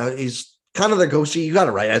he's kind of the ghost. You got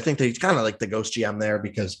it right. I think that he's kind of like the ghost GM there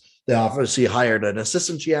because they obviously hired an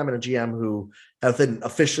assistant GM and a GM who haven't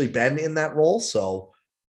officially been in that role. So,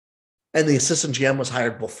 and the assistant GM was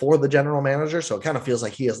hired before the general manager. So it kind of feels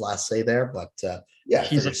like he has last say there, but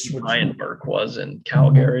he's like Brian Burke was in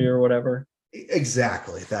Calgary or whatever.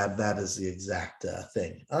 Exactly. That is the exact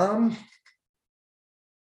thing. All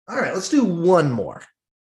right, let's do one more.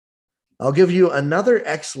 I'll give you another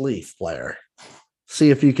ex-Leaf player.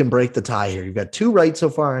 See if you can break the tie here. You've got 2 right so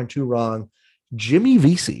far and 2 wrong. Jimmy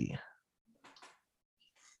Vesey.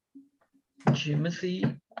 Timothy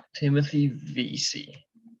Vesey.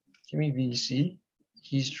 Jimmy Vesey.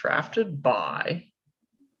 He's drafted by.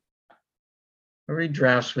 Whoever he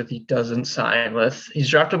drafts with, he doesn't sign with. He's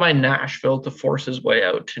drafted by Nashville to force his way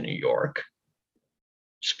out to New York.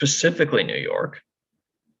 Specifically New York.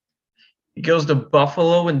 He goes to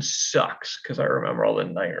Buffalo and sucks because I remember all the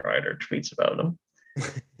Knight Rider tweets about him.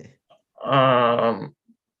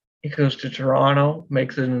 He goes to Toronto,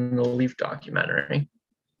 makes it in the Leaf documentary.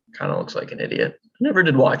 Kind of looks like an idiot. I never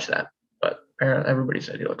did watch that, but everybody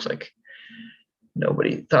said he looks like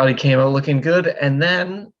nobody thought he came out looking good. And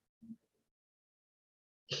then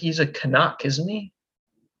he's a Canuck, isn't he?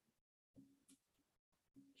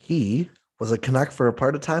 He was a Canuck for a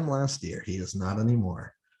part of time last year. He is not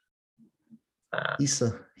anymore. He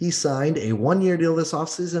signed a 1-year deal this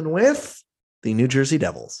offseason with the New Jersey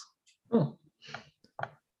Devils. Oh.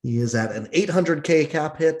 He is at an $800K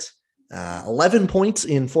cap hit, 11 points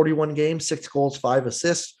in 41 games, 6 goals, 5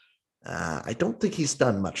 assists. I don't think he's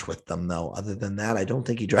done much with them, though. Other than that, I don't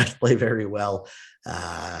think he tried to play very well.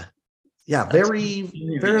 Yeah, very,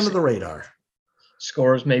 very under the radar.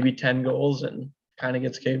 Scores maybe 10 goals and kind of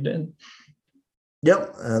gets caved in.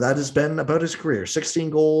 Yep, that has been about his career.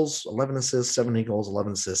 16 goals, 11 assists, 17 goals,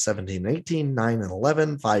 11 assists, 17, 18, 9 and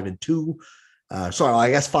 11, 5 and 2. Sorry,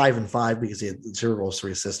 I guess 5 and 5 because he had 0 goals,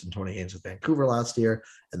 3 assists in 20 games with Vancouver last year,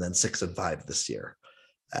 and then 6 and 5 this year.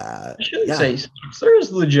 I should say there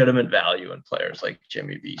is legitimate value in players like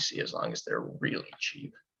Jimmy Vesey as long as they're really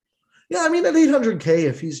cheap. Yeah, I mean, at $800K,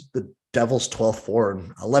 if he's the Devils' 12th forward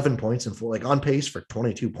and 11 points and like on pace for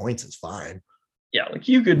 22 points is fine. Yeah, like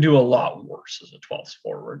you could do a lot worse as a 12th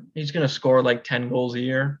forward. He's going to score like 10 goals a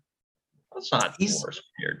year. That's not worse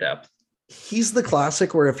for your depth. He's the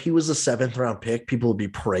classic where if he was a 7th round pick, people would be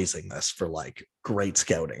praising this for like great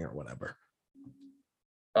scouting or whatever.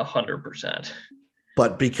 100%.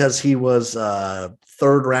 But because he was a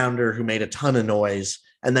 3rd rounder who made a ton of noise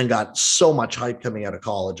and then got so much hype coming out of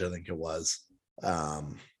college, I think it was,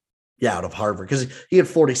 out of Harvard, because he had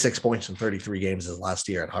 46 points in 33 games his last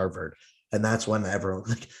year at Harvard. And that's when everyone,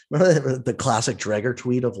 like, remember the classic Dreger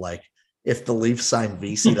tweet of like, if the Leafs sign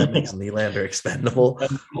Vesey, that makes Nylander expendable.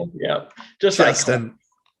 Yeah, just an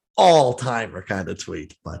all-timer kind of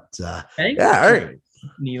tweet. But all right.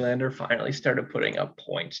 Nylander finally started putting up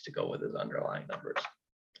points to go with his underlying numbers.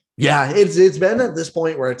 Yeah, it's been at this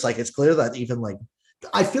point where it's like it's clear that even like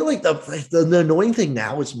I feel like the annoying thing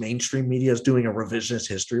now is mainstream media is doing a revisionist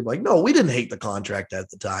history. Like, no, we didn't hate the contract at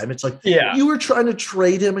the time. It's like, you were trying to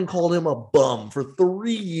trade him and called him a bum for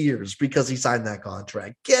 3 years because he signed that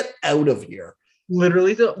contract. Get out of here.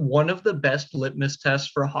 Literally, one of the best litmus tests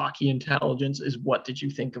for hockey intelligence is what did you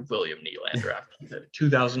think of William Nylander after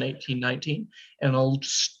 2018-19? And a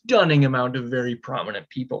stunning amount of very prominent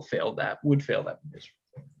people would fail that.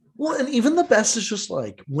 Well, and even the best is just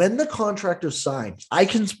like when the contract was signed, I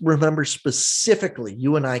can remember specifically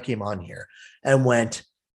you and I came on here and went,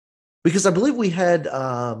 because I believe we had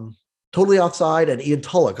Totally Offside and Ian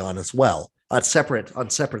Tulloch on as well on separate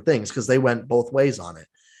things because they went both ways on it.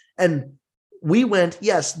 And we went,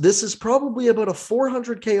 yes, this is probably about a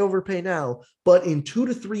 $400K overpay now, but in 2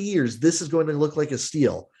 to 3 years, this is going to look like a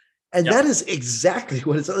steal. And that is exactly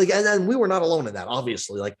what it's like. And we were not alone in that,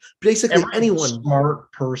 obviously. Like basically anyone smart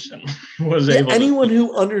person was anyone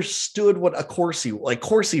who understood what a Corsi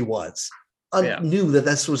was knew that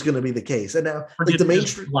this was going to be the case. And now like the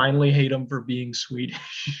mainstream blindly hate him for being Swedish.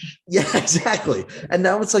 Yeah, exactly. And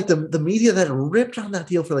now it's like the media that ripped on that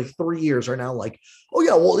deal for like 3 years are now like, oh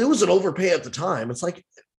yeah, well, it was an overpay at the time. It's like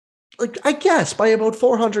I guess by about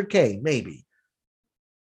 $400K, maybe.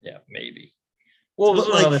 Yeah, maybe. Well, it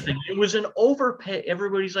was another thing. It was an overpay.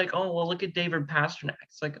 Everybody's like, oh, well, look at David Pastrnak.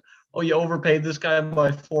 It's like, oh, you overpaid this guy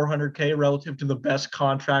by $400K relative to the best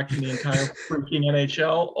contract in the entire freaking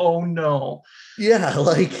NHL. Oh, no. Yeah,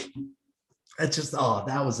 like, it's just,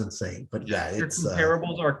 that was insane. But yeah, your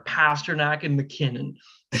comparables are Pastrnak and McKinnon.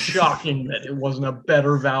 Shocking that it wasn't a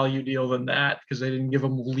better value deal than that because they didn't give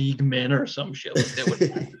them league min or some shit. Like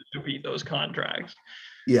they would beat those contracts.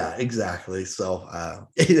 Yeah, exactly. So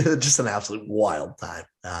just an absolute wild time.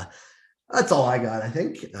 That's all I got, I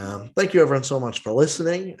think. Thank you everyone so much for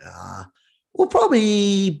listening. We'll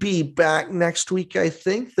probably be back next week, I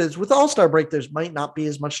think. With All-Star break, there might not be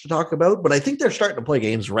as much to talk about, but I think they're starting to play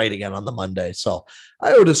games right again on the Monday. So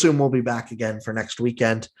I would assume we'll be back again for next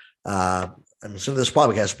weekend. I'm assuming this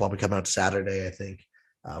podcast will probably come out Saturday, I think.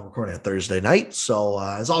 Recording on Thursday night. So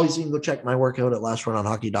as always, you can go check my workout at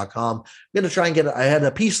lastrunonhockey.com. I'm going to try and I had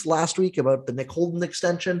a piece last week about the Nick Holden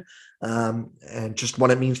extension and just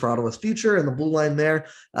what it means for Ottawa's future and the blue line there.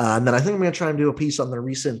 And then I think I'm going to try and do a piece on the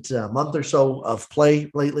recent month or so of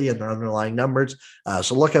play lately and their underlying numbers.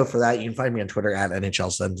 So look out for that. You can find me on Twitter at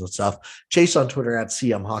NHL Sends and stuff. Chase on Twitter at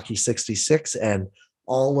CMHockey66 and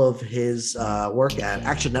all of his work at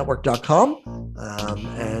actionnetwork.com.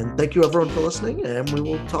 And thank you everyone for listening, and we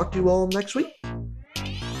will talk to you all next week.